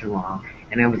semester long,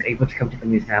 and I was able to come to the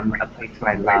museum, a place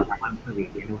where I love, once a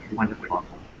week, and it was wonderful.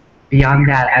 Beyond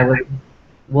that,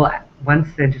 well, once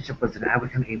the internship was done, I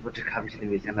wasn't able to come to the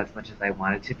museum as much as I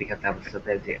wanted to because I was so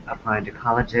busy applying to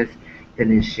colleges,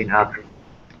 finishing up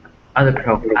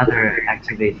other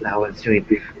activities that I was doing.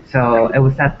 So it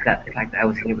was that the fact that I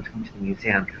wasn't able to come to the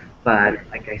museum. But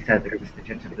like I said, this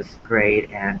internship was great,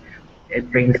 and it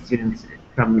brings students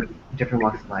from different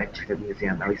walks of life to the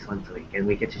museum at least once a week, and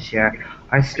we get to share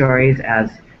our stories as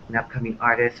an upcoming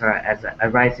artist, or as a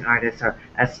rising artist, or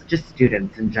as just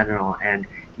students in general, and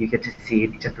you get to see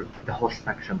the whole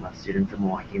spectrum of students in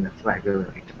Milwaukee, and that's what I really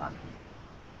liked about it.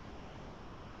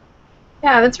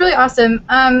 Yeah, that's really awesome.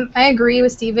 I agree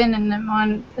with Steven, and I'm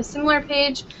on a similar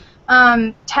page.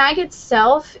 TAG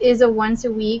itself is a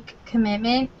once-a-week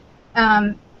commitment.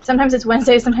 Sometimes it's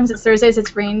Wednesdays, sometimes it's Thursdays.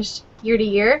 It's ranged year to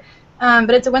year.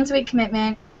 But it's a once-a-week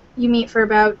commitment. You meet for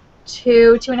about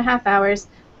 2.5 hours.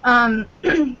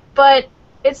 But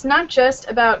it's not just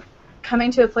about coming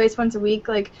to a place once a week.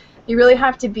 Like, you really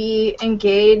have to be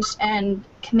engaged and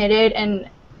committed and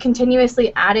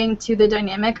continuously adding to the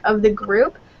dynamic of the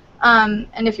group.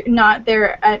 And if you're not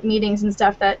there at meetings and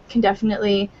stuff, that can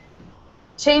definitely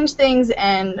change things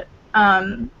and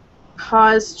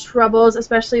cause troubles,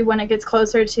 especially when it gets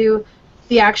closer to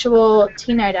the actual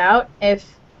teen night out.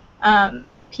 If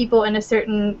people in a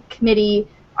certain committee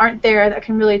aren't there, that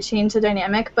can really change the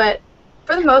dynamic. But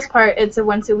for the most part, it's a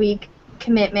once-a-week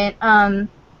commitment.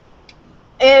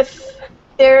 If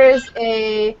there's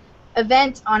a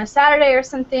event on a Saturday or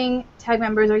something, TAG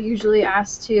members are usually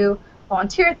asked to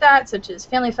volunteer at that, such as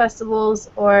family festivals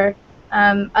or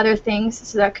other things.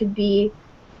 So that could be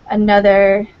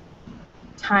another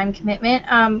time commitment.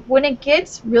 When it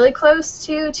gets really close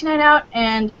to Teen Night Out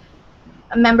and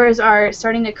members are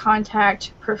starting to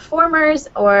contact performers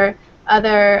or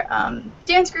other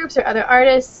dance groups or other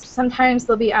artists, sometimes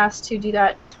they'll be asked to do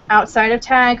that outside of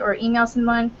TAG or email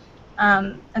someone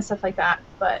and stuff like that.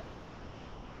 But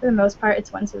for the most part,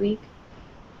 it's once a week.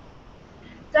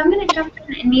 So I'm going to jump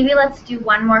in and maybe let's do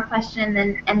one more question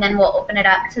and then we'll open it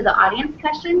up to the audience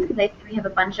questions because I think we have a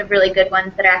bunch of really good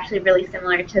ones that are actually really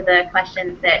similar to the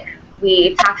questions that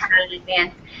we talked about in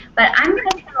advance. But I'm going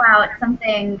to throw out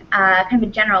something, kind of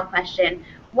a general question.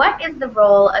 What is the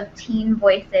role of teen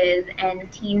voices and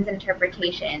teens'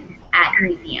 interpretations at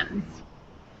museums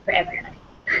for everybody?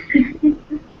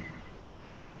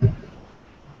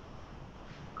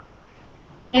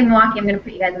 Hey, Milwaukee, I'm going to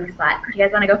put you guys on the spot. Do you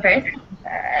guys want to go first?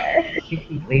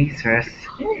 Ladies first.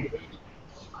 You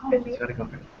want to go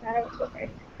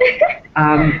first?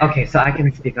 Okay, so I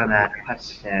can speak on that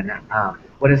question.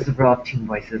 What is the role of teen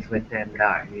voices within the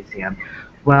art museum?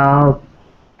 Well,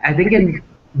 I think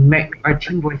our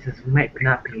teen voices might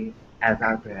not be as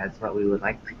out there as what we would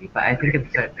like to be, but I think in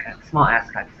certain small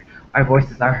aspects, our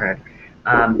voices are heard.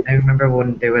 I remember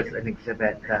when there was an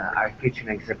exhibit, our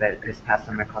featuring exhibit this past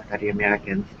summer called 30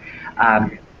 Americans,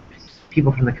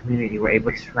 people from the community were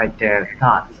able to write their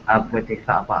thoughts of what they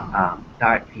thought about the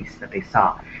art piece that they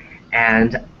saw.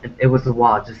 And it was a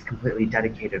wall just completely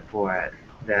dedicated for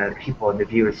the people and the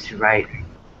viewers to write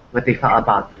what they thought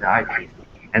about the art piece.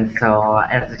 And so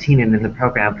as a teen and in the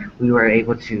program, we were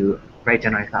able to write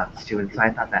down our thoughts too. And so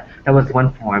I thought that was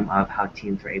one form of how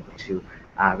teens were able to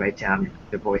write down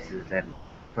their voices and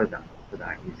for the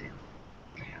art museum.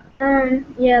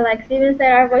 Yeah, like Steven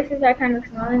said, our voices are kind of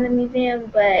small in the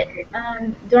museum, but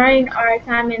during our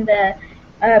time in the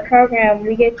program,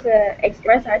 we get to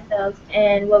express ourselves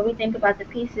and what we think about the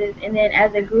pieces, and then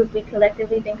as a group, we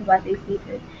collectively think about these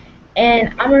pieces.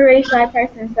 And I'm a really shy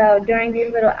person, so during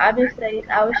these little object studies,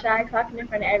 I was shy talking in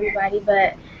front of everybody,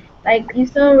 but like you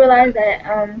soon realize that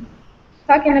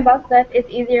talking about stuff is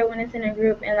easier when it's in a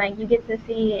group, and like you get to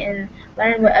see and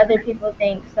learn what other people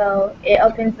think, so it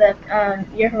opens up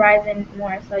your horizons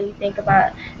more, so you think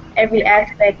about every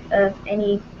aspect of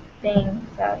anything.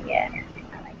 So yeah,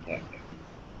 I like it.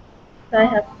 So it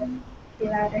helps them be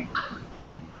louder.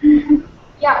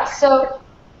 Yeah, so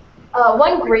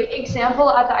one great example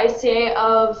at the ICA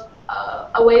of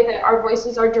a way that our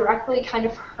voices are directly kind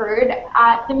of heard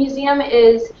at the museum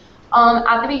is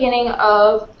at the beginning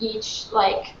of each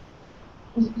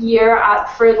year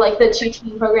for the two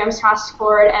teen programs, Fast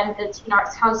Forward and the Teen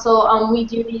Arts Council, we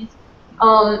do these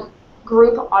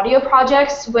group audio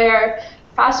projects where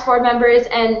Fast Forward members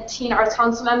and Teen Arts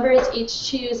Council members each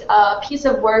choose a piece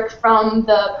of work from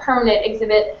the permanent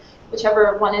exhibit,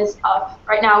 whichever one is up.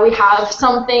 Right now we have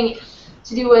something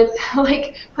to do with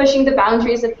pushing the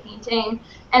boundaries of painting.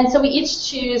 And so we each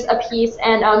choose a piece,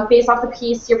 and based off the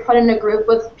piece, you're put in a group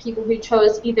with people who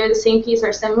chose either the same piece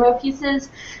or similar pieces,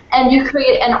 and you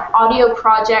create an audio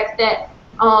project that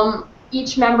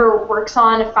each member works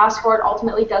on. Fast Forward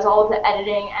ultimately does all of the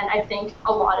editing, and I think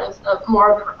a lot of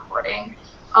more of the recording,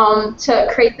 to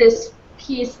create this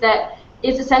piece that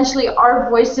is essentially our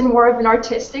voice in more of an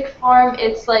artistic form.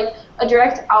 It's like a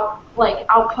direct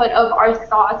output of our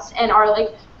thoughts and our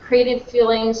creative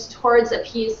feelings towards a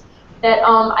piece that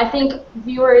I think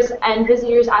viewers and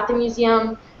visitors at the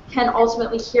museum can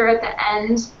ultimately hear at the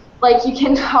end. You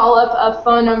can call up a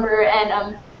phone number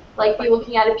and be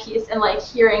looking at a piece and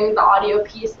hearing the audio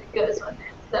piece that goes with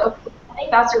it. So I think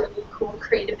that's a really cool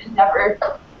creative endeavor.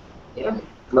 Yeah.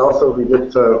 And also a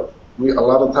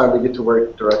lot of time we get to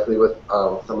work directly with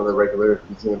some of the regular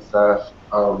museum staff.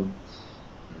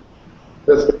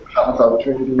 There's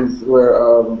opportunities where,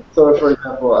 so for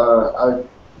example,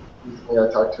 recently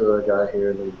I talked to a guy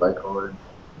here named Michael, and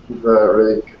he's a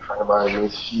really good friend of mine, and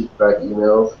he shoots back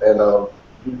emails, and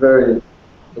he's an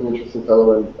interesting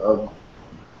fellow, and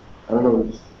I don't know,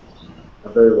 just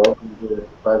very welcome here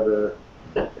by the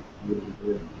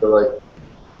community. So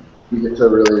we get to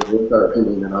really voice our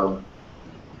opinion and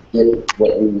get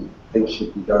what we think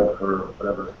should be done for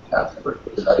whatever task we're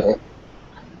at hand.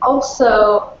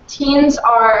 Also, teens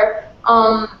are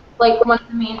one of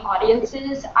the main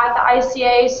audiences at the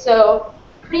ICA, so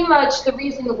pretty much the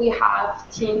reason that we have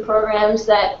teen programs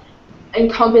that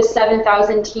encompass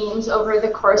 7,000 teens over the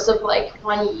course of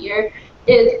 1 year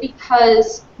is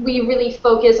because we really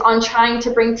focus on trying to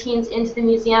bring teens into the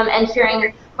museum and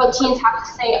hearing what teens have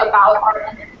to say about art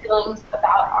and their feelings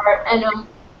about art, and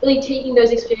really taking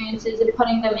those experiences and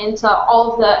putting them into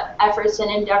all of the efforts and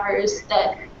endeavors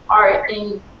that are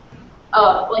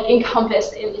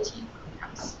encompassed in the teen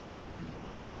programs.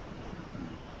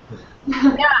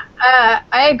 Yeah,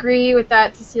 I agree with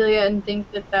that, Cecilia, and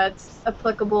think that that's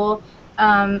applicable.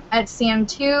 At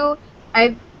CM2,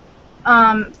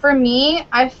 for me,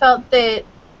 I felt that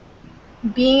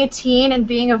being a teen and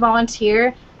being a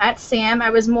volunteer at SAM,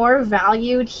 I was more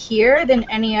valued here than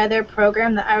any other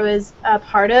program that I was a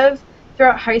part of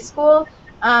throughout high school.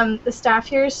 The staff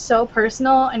here is so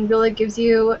personal and really gives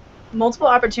you multiple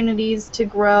opportunities to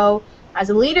grow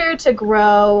as a leader, to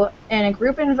grow in a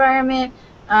group environment,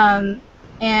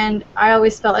 and I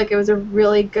always felt like it was a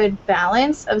really good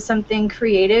balance of something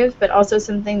creative, but also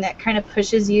something that kind of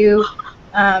pushes you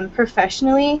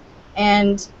professionally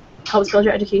and helps build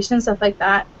your education and stuff like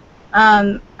that.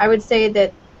 I would say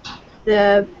that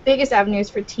the biggest avenues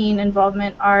for teen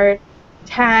involvement are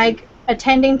TAG,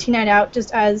 attending Teen Night Out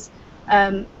just as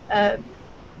a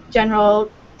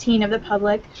general teen of the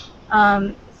public,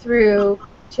 through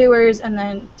tours and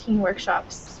then teen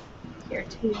workshops here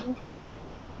too.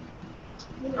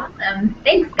 Awesome.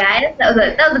 Thanks, guys. That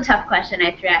was a tough question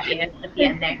I threw at you at the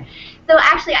end there. So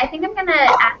actually, I think I'm going to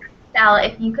ask Sal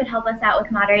if you could help us out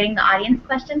with moderating the audience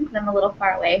questions, because I'm a little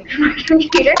far away from our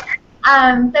computer.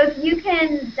 So if you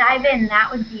can dive in,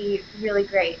 that would be really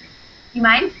great. Do you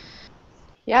mind?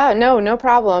 Yeah, no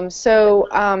problem. So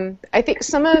I think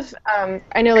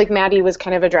I know Maddie was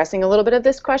kind of addressing a little bit of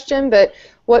this question, but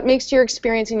what makes your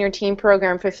experience in your teen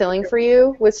program fulfilling for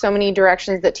you? With so many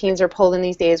directions that teens are pulled in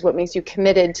these days, what makes you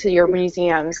committed to your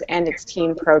museums and its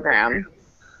teen program?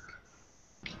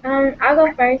 I'll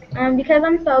go first. Because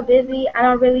I'm so busy, I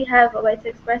don't really have a way to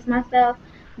express myself.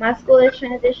 My school is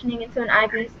transitioning into an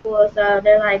IB school, so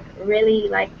they're really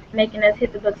making us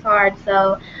hit the books hard.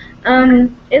 So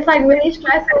it's really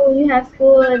stressful when you have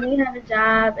school and then you have a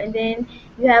job and then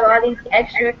you have all these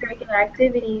extracurricular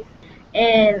activities,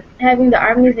 and having the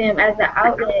art museum as the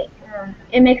outlet,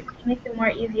 it makes it more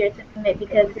easier to commit,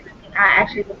 because it's something I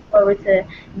actually look forward to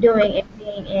doing and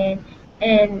being in.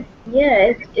 And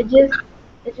yeah,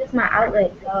 it's just my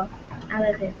outlet, so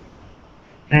I love it.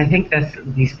 And I think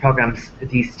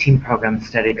these teen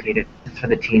programs dedicated just for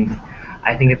the teens,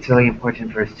 I think it's really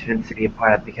important for students to be a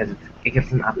part of, because it gives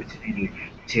them an opportunity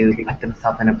to put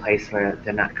themselves in a place where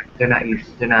they're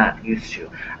not used to.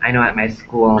 I know at my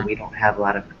school we don't have a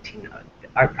lot of teen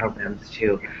art programs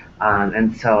too,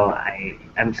 and so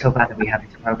I'm so glad that we have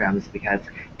these programs, because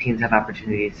teens have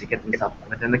opportunities to get themselves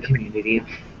within the community,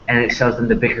 and it shows them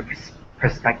the bigger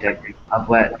perspective of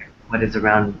what is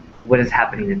around what is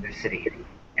happening in their city.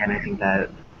 And I think that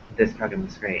this program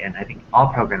is great, and I think all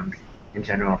programs in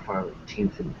general for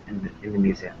teens in the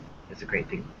museum is a great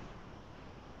thing.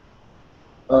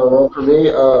 Well, for me,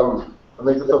 I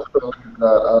think it's also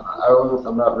that I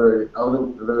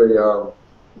wasn't very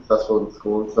successful in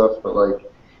school and stuff, but like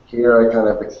here I kind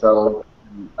of excelled.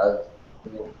 I've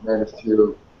managed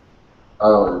to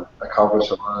accomplish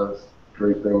a lot of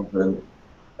great things, and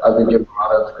I've been given a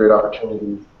lot of great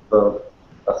opportunities. So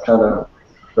that's kind of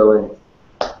fulfilling.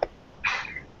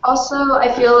 Also,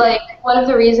 I feel like one of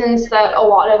the reasons that a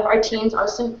lot of our teens are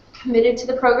so committed to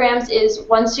the programs is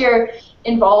once you're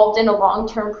involved in a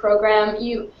long-term program,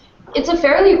 it's a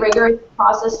fairly rigorous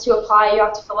process to apply. You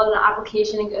have to fill out an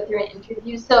application and go through an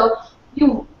interview. So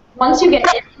once you get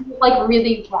in, you like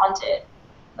really want it.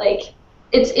 Like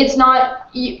it's not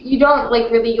you don't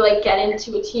like really like get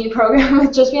into a teen program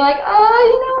with just being like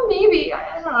maybe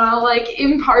I don't know, like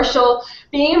being impartial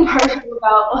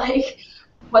about like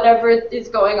whatever is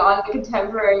going on in the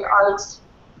contemporary arts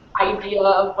idea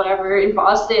of whatever in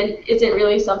Boston isn't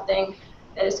really something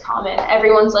that is common.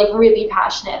 Everyone's like really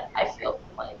passionate, I feel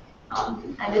like,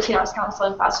 and the Teen Arts Council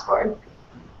and Fast Forward.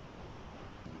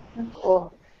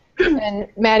 Cool. And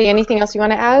Maddie, anything else you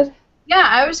want to add? Yeah,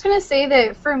 I was going to say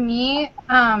that for me,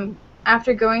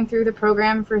 after going through the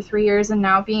program for 3 years and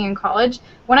now being in college,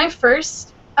 when I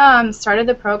first started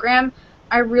the program,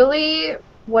 I really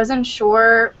wasn't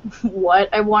sure what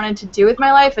I wanted to do with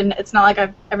my life, and it's not like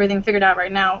I've everything figured out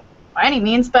right now by any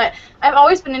means, but I've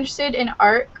always been interested in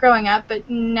art growing up, but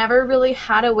never really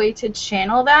had a way to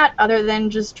channel that other than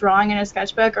just drawing in a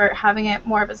sketchbook or having it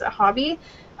more of as a hobby.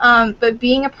 But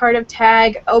being a part of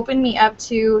TAG opened me up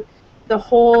to the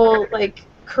whole like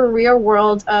career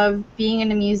world of being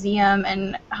in a museum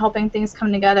and helping things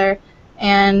come together,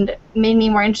 and made me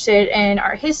more interested in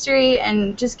art history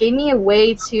and just gave me a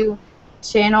way to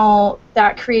channel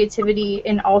that creativity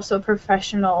in also a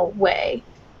professional way,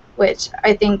 which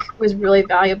I think was really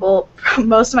valuable.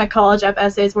 Most of my college ep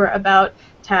essays were about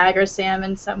TAG or SAM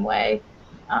in some way,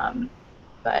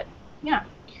 but yeah.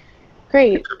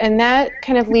 Great, and that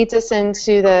kind of leads us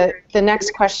into the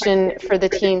next question for the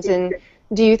teens. And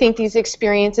do you think these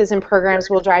experiences and programs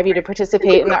will drive you to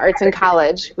participate in the arts in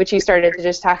college, which you started to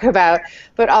just talk about?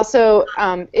 But also,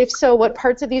 if so, what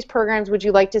parts of these programs would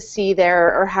you like to see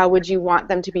there, or how would you want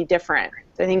them to be different?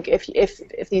 I think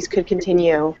if these could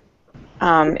continue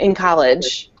in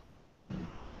college.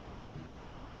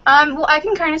 Well, I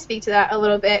can kind of speak to that a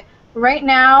little bit. Right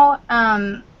now,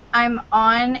 I'm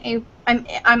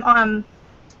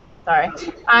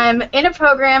in a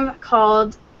program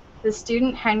called the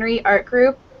Student Henry Art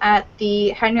Group at the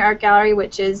Henry Art Gallery,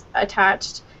 which is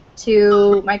attached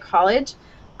to my college.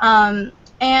 And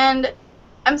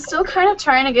I'm still kind of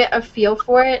trying to get a feel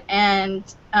for it and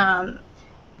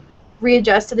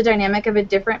readjust to the dynamic of a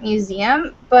different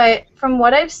museum. But from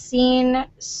what I've seen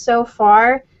so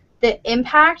far, the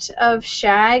impact of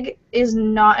SHAG is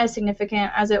not as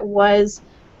significant as it was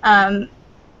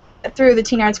through the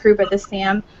Teen Arts Group at the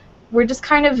SAM. We're just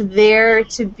kind of there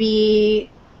to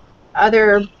be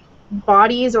other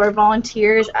bodies or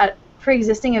volunteers at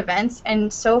pre-existing events,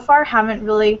 and so far haven't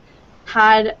really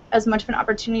had as much of an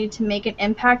opportunity to make an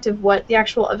impact of what the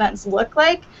actual events look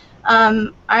like.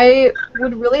 I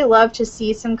would really love to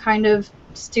see some kind of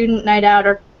student night out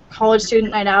or college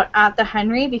student night out at the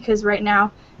Henry, because right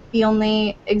now the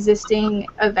only existing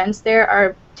events there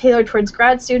are tailored towards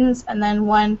grad students, and then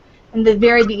one in the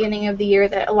very beginning of the year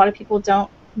that a lot of people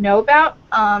don't know about.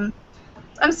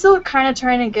 I'm still kind of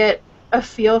trying to get a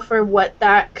feel for what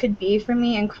that could be for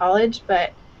me in college,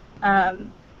 but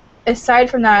aside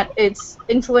from that, it's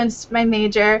influenced my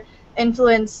major,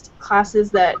 influenced classes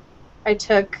that I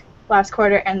took last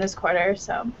quarter and this quarter,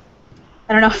 so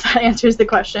I don't know if that answers the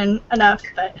question enough.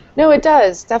 But No, it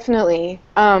does, definitely.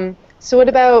 So what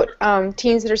about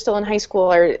teens that are still in high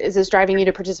school, or is this driving you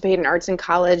to participate in arts in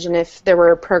college? And if there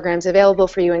were programs available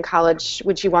for you in college,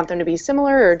 would you want them to be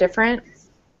similar or different?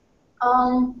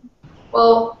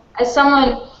 Well, as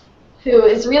someone who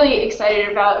is really excited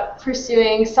about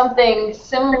pursuing something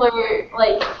similar,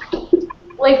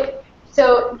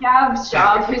 so Gab's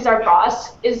job, who's our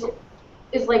boss, is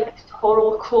like a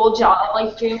total cool job,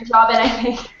 like dream job, and I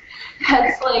think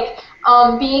that's like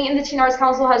being in the Teen Arts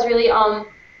Council has really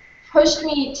pushed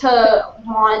me to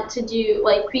want to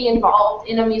be involved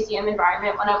in a museum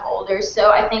environment when I'm older.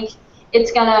 So I think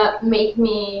it's gonna make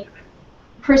me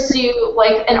pursue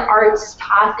like an arts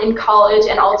path in college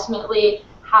and ultimately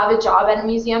have a job at a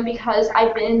museum, because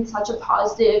I've been in such a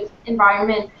positive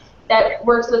environment that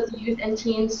works with youth and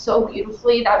teens so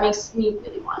beautifully that makes me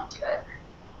really want to do it.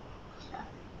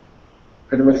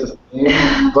 pretty much the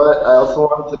same. But I also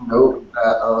wanted to note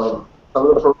that some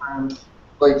of the programs,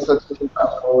 like such as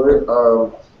Fast Forward,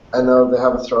 I know they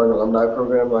have a strong alumni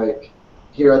program. Like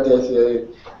here at the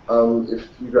ICA, if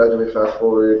you graduate Fast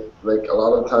Forward, like a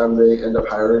lot of the time they end up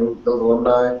hiring those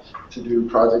alumni to do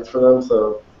projects for them.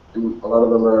 So and a lot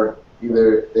of them are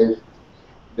either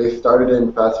they started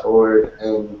in Fast Forward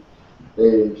and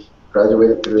they've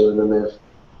graduated through and then they've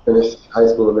finished high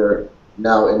school and they're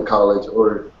now in college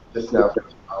or just now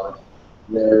finished college.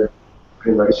 And they're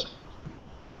pretty much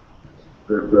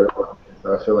very well.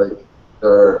 So I feel like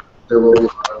there will be a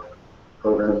lot of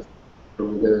programs for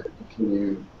me to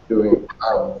continue doing,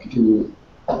 continue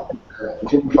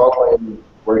following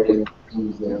work in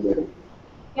museum.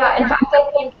 Yeah, in fact,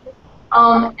 I think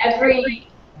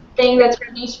everything that's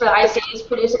produced for the ICA is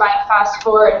produced by a Fast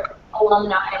Forward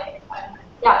alumni.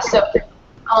 Yeah, so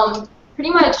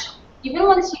pretty much even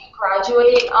once you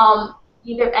graduate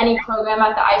either any program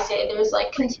at the ICA, there's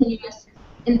like continuous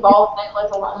involvement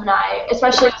with alumni,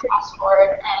 especially with Fast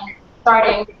Forward and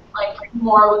starting like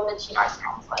more with the Teen Arts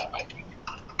Council, I think.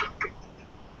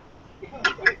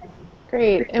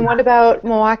 Great. And what about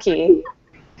Milwaukee?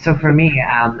 So for me,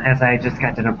 as I just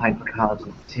got done applying for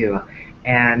colleges too,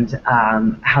 and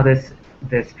how this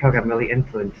program really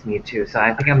influenced me too. So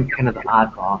I think I'm kind of the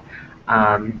oddball.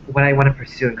 What I want to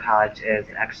pursue in college is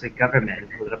actually government and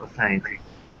political science,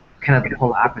 kind of the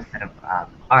polar opposite of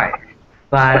art.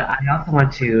 But I also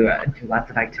want to do lots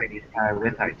of activities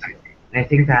with art too. And I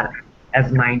think that as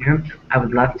a minor, I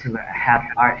would love to have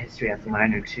art history as a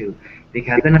minor too.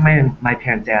 Because then my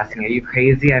parents asked me, are you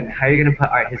crazy? And how are you going to put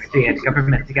art history and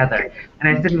government together?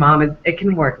 And I said, Mom, it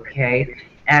can work, okay?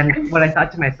 And what I thought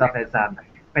to myself is,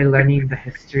 by learning the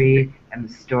history and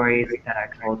the stories that are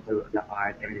told through the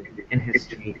art and in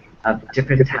history of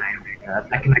different times,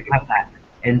 I can apply that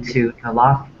into the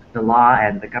law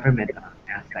and the government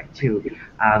aspect too.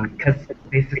 Because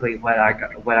basically, what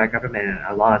our government and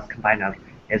our laws combine of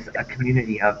is a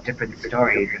community of different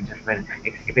stories and different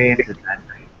experiences and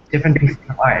different pieces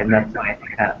of art, and that's why I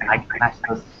think that I can match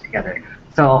those together.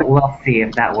 So we'll see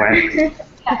if that works.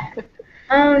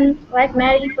 Like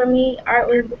Maddie, for me, art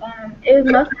was it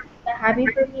was mostly a hobby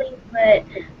for me, but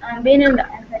being in the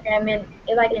art program it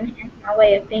like enhanced my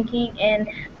way of thinking. And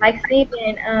like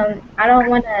Stephen, I don't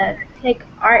want to take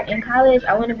art in college.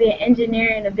 I want to be an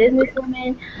engineer and a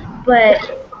businesswoman, but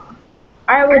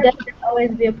art will definitely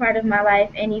always be a part of my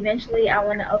life. And eventually, I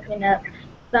want to open up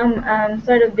some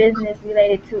sort of business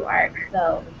related to art.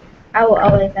 So I will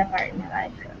always have art in my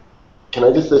life. So. Can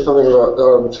I just say something about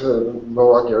to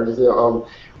Milwaukee Art Museum?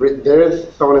 There is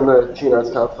someone in the Teen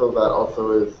Arts Council that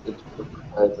also is interested in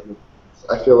science, and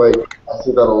I feel like I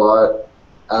see that a lot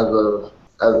as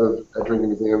of entering the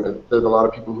museum. There's a lot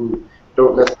of people who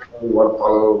don't necessarily want to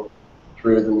follow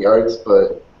careers in the arts,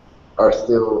 but are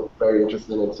still very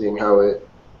interested in seeing how it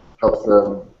helps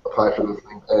them apply for those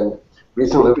things. And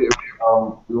recently, we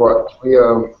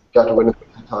got to witness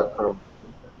a TikTok from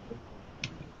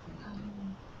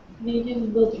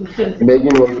Megan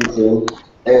Wilkinson,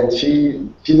 and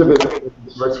she's a business.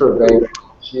 She works for a bank.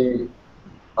 She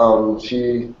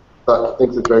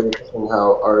thinks it's very interesting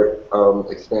how art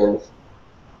expands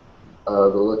the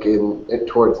look in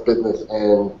towards business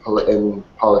and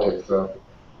politics. So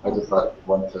I just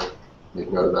wanted to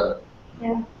make note of that.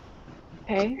 Yeah.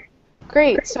 Okay.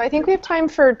 Great. So I think we have time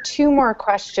for 2 more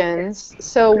questions.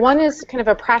 So one is kind of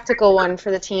a practical one for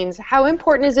the teens. How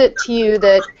important is it to you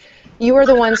that you are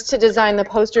the ones to design the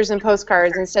posters and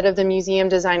postcards instead of the museum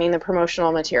designing the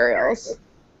promotional materials?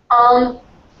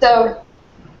 So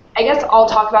I guess I'll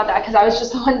talk about that because I was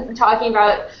just the one talking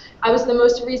about. I was the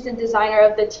most recent designer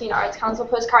of the Teen Arts Council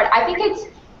postcard. I think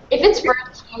if it's for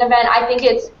a teen event, I think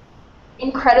it's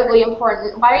incredibly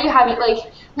important. Why are you having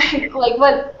like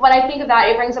when I think of that,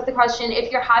 it brings up the question: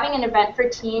 if you're having an event for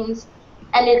teens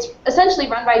and it's essentially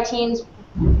run by teens,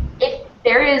 if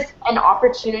there is an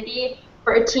opportunity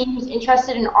for a teen who's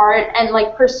interested in art and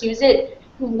like pursues it,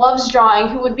 who loves drawing,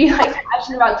 who would be like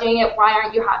passionate about doing it, why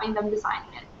aren't you having them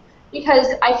designing it? Because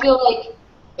I feel like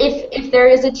if there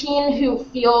is a teen who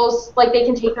feels like they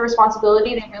can take the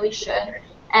responsibility, they really should.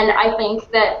 And I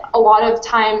think that a lot of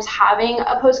times having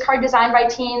a postcard designed by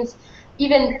teens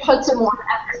even puts more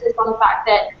emphasis on the fact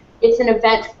that it's an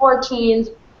event for teens,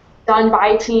 done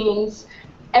by teens,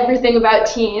 everything about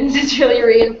teens is really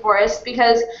reinforced,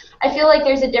 because I feel like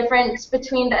there's a difference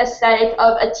between the aesthetic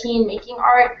of a teen making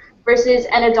art versus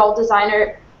an adult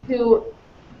designer who,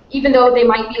 even though they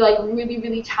might be like really,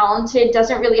 really talented,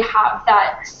 doesn't really have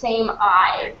that same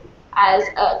eye as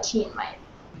a teen might.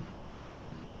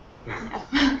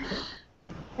 Yeah.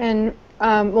 And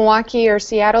Milwaukee or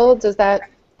Seattle, does that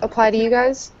apply to you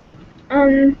guys?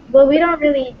 Well, we don't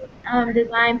really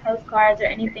design postcards or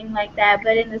anything like that,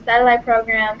 but in the satellite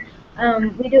program,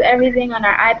 we do everything on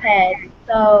our iPads.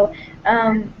 So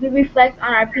we reflect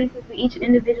on our pieces. We each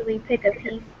individually pick a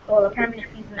piece or a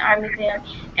permanent piece in the art museum,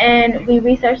 and we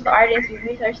research the artist, we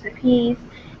research the piece,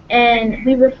 and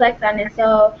we reflect on it.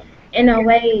 So in a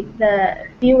way, the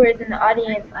viewers in the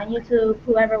audience on YouTube,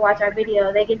 whoever watch our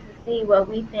video, they get to see what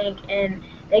we think, and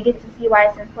they get to see why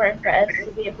it's important for us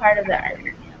to be a part of the art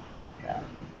museum.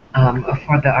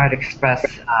 For the Art Express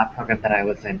program that I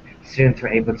was in, students were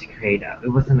able to create. It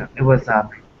was a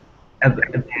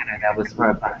banner that was for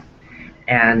a bus,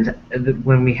 and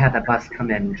when we had the bus come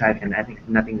in and drive in, I think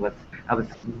nothing was.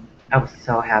 I was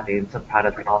so happy and so proud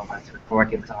of all of us for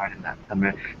working so hard in that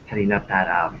summer, putting up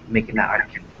that, making that art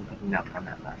piece and putting it up on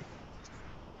that bus.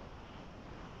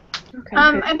 Okay.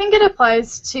 I think it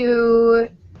applies to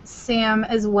Sam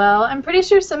as well. I'm pretty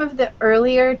sure some of the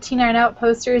earlier Teen Night Out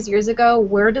posters years ago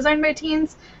were designed by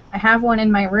teens. I have one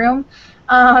in my room.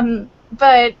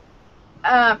 But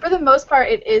for the most part,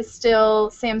 it is still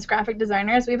Sam's graphic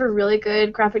designers. We have a really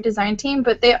good graphic design team,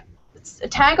 but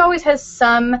TAG always has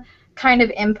some kind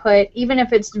of input, even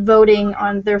if it's voting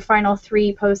on their final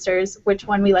 3 posters, which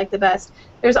one we like the best.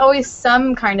 There's always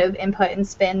some kind of input and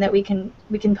spin that we can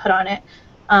put on it.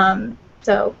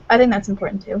 So I think that's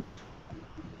important too.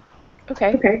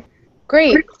 Okay.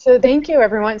 Great. So thank you,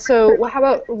 everyone. So how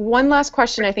about one last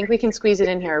question? I think we can squeeze it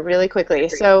in here really quickly.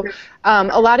 So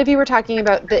a lot of you were talking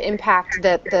about the impact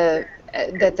that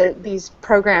these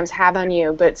programs have on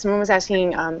you, but someone was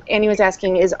asking, Annie was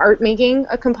asking, is art making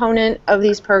a component of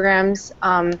these programs?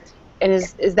 And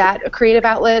is that a creative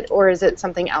outlet, or is it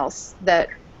something else that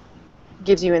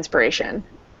gives you inspiration?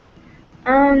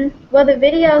 Well, the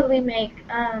videos we make,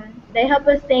 they help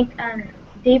us think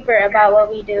deeper about what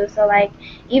we do. So, like,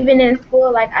 even in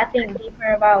school, like, I think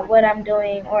deeper about what I'm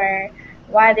doing or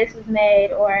why this was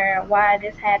made or why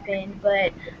this happened.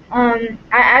 But I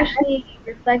actually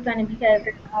reflect on it because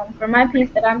for my piece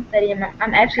that I'm studying,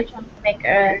 I'm actually trying to make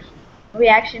a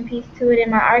reaction piece to it in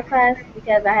my art class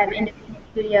because I have independent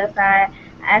studio, so I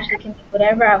actually can do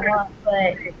whatever I want.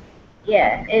 But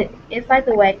yeah, it's like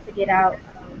a way to get out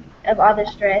of all the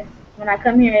stress. When I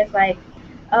come here, it's like,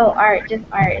 oh, art, just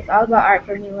art. It's all about art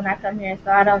for me when I come here,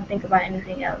 so I don't think about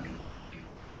anything else.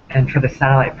 And for the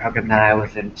satellite program that I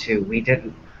was in too,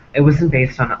 it wasn't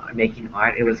based on making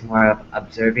art, it was more of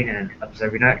observing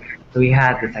art. So we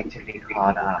had this activity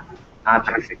called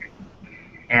objects.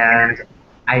 And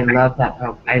I love that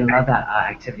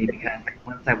activity because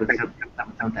once I was done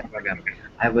with that program,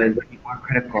 I was more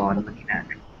critical on looking at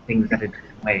things at a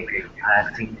different way,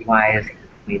 seeing why is this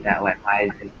made that way, why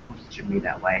is this posture made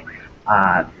that way.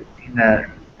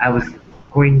 I was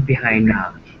going behind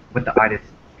what the artist is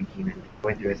thinking and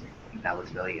going through his thinking. That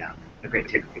was really a great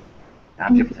takeaway.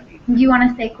 Object study. Do you want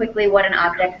to say quickly what an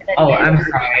object study is? Oh, I'm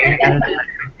sorry.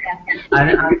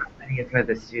 An object study is where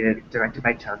the student, directed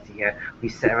by Chelsea here, we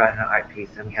sit around an art piece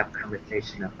and we have a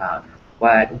conversation about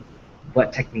what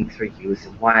techniques were used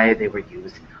and why they were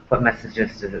used, what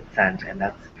messages does it send, and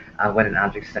that's what an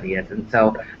object study is. And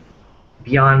so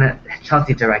beyond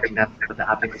Chelsea directing, that's what the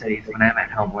object studies. When I'm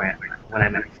at home or when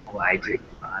I'm at school, I do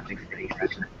object study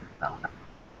sessions myself.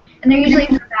 And they're usually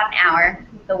for about an hour,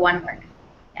 the one work.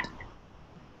 Yeah.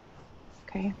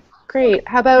 Okay, great.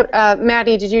 How about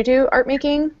Maddie? Did you do art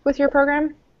making with your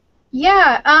program?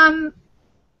 Yeah,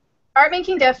 art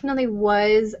making definitely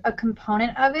was a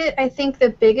component of it. I think the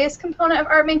biggest component of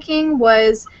art making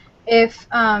was if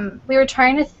we were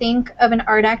trying to think of an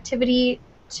art activity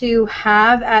to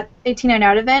have at a Teen Night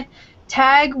Out event,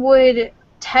 TAG would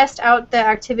test out the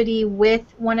activity with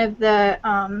one of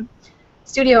the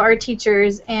studio art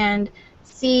teachers and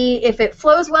see if it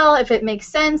flows well, if it makes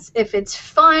sense, if it's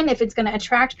fun, if it's going to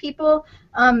attract people.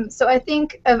 So I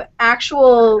think of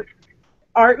actual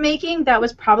art making, that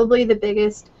was probably the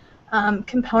biggest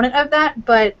component of that,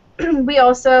 but we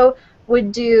also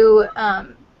would do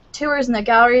tours in the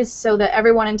galleries so that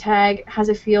everyone in TAG has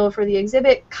a feel for the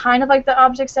exhibit, kind of like the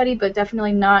object study, but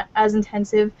definitely not as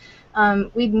intensive.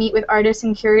 We'd meet with artists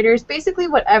and curators, basically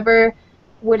whatever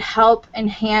would help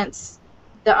enhance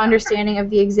the understanding of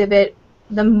the exhibit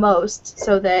the most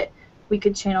so that we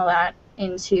could channel that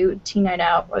into Teen Night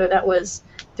Out, whether that was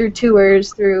through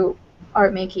tours, through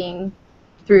art making,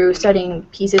 through studying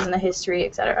pieces in the history,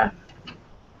 etc.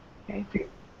 Okay,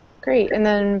 great. And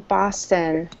then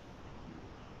Boston.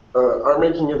 Art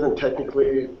making isn't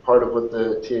technically part of what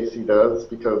the TAC does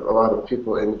because a lot of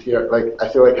people in TR, like I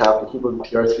feel like half the people in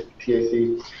TAC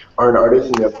aren't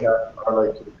artists and the other half are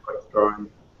like drawing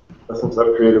some stuff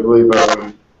creatively.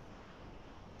 But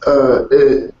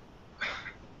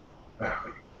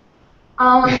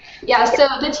Yeah, so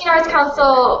the Teen Arts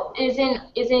Council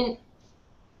isn't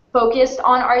focused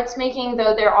on arts making,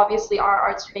 though there obviously are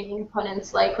arts making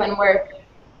components, like when we're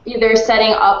either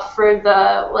setting up for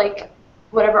the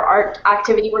whatever art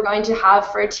activity we're going to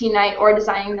have for a teen night or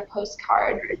designing the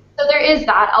postcard. So there is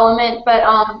that element, but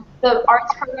the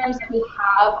arts programs that we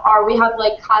have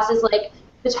like classes like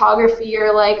photography,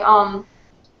 or like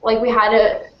we had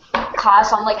a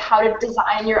class on like how to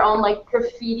design your own like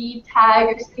graffiti tag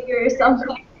or sticker or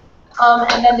something.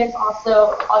 And then there's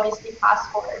also obviously Fast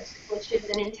Forwards, which is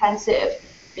an intensive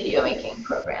video making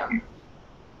program.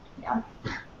 Yeah.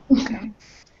 Okay.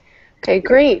 Okay,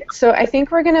 great. So I think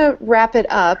we're going to wrap it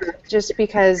up just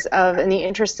because of, in the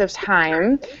interest of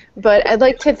time. But I'd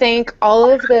like to thank all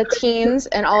of the teens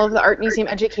and all of the art museum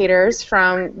educators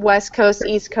from West Coast,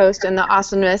 East Coast, and the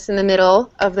awesomeness in the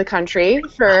middle of the country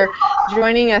for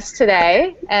joining us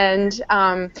today. And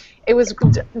it was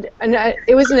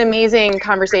an amazing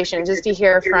conversation just to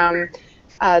hear from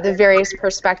the various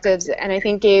perspectives, and I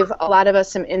think gave a lot of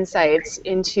us some insights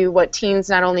into what teens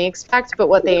not only expect, but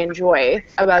what they enjoy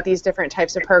about these different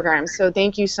types of programs. So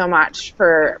thank you so much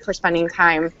for spending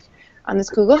time on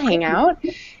this Google Hangout.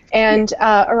 And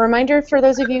a reminder for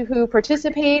those of you who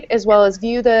participate as well as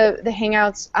view the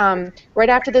Hangouts, right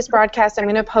after this broadcast, I'm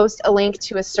going to post a link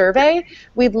to a survey.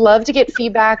 We'd love to get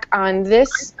feedback on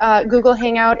this Google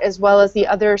Hangout as well as the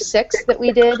other 6 that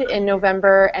we did in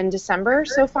November and December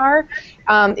so far.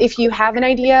 If you have an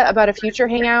idea about a future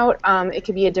Hangout, it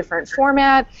could be a different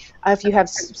format. If you have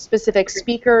specific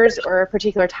speakers or a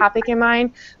particular topic in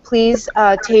mind, please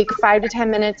take 5 to 10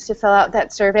 minutes to fill out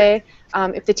that survey.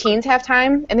 If the teens have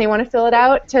time and they want to fill it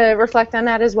out, to reflect on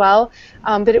that as well.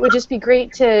 But it would just be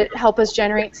great to help us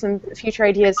generate some future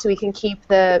ideas so we can keep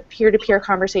the peer-to-peer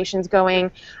conversations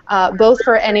going, both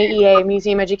for NAEA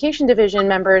Museum Education Division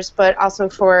members, but also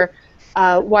for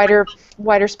wider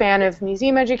span of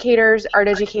museum educators, art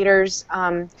educators,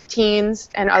 teens,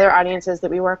 and other audiences that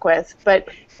we work with. But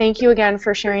thank you again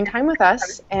for sharing time with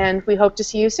us, and we hope to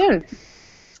see you soon.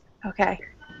 Okay.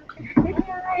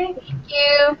 Thank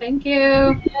you. Thank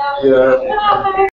you. Yeah.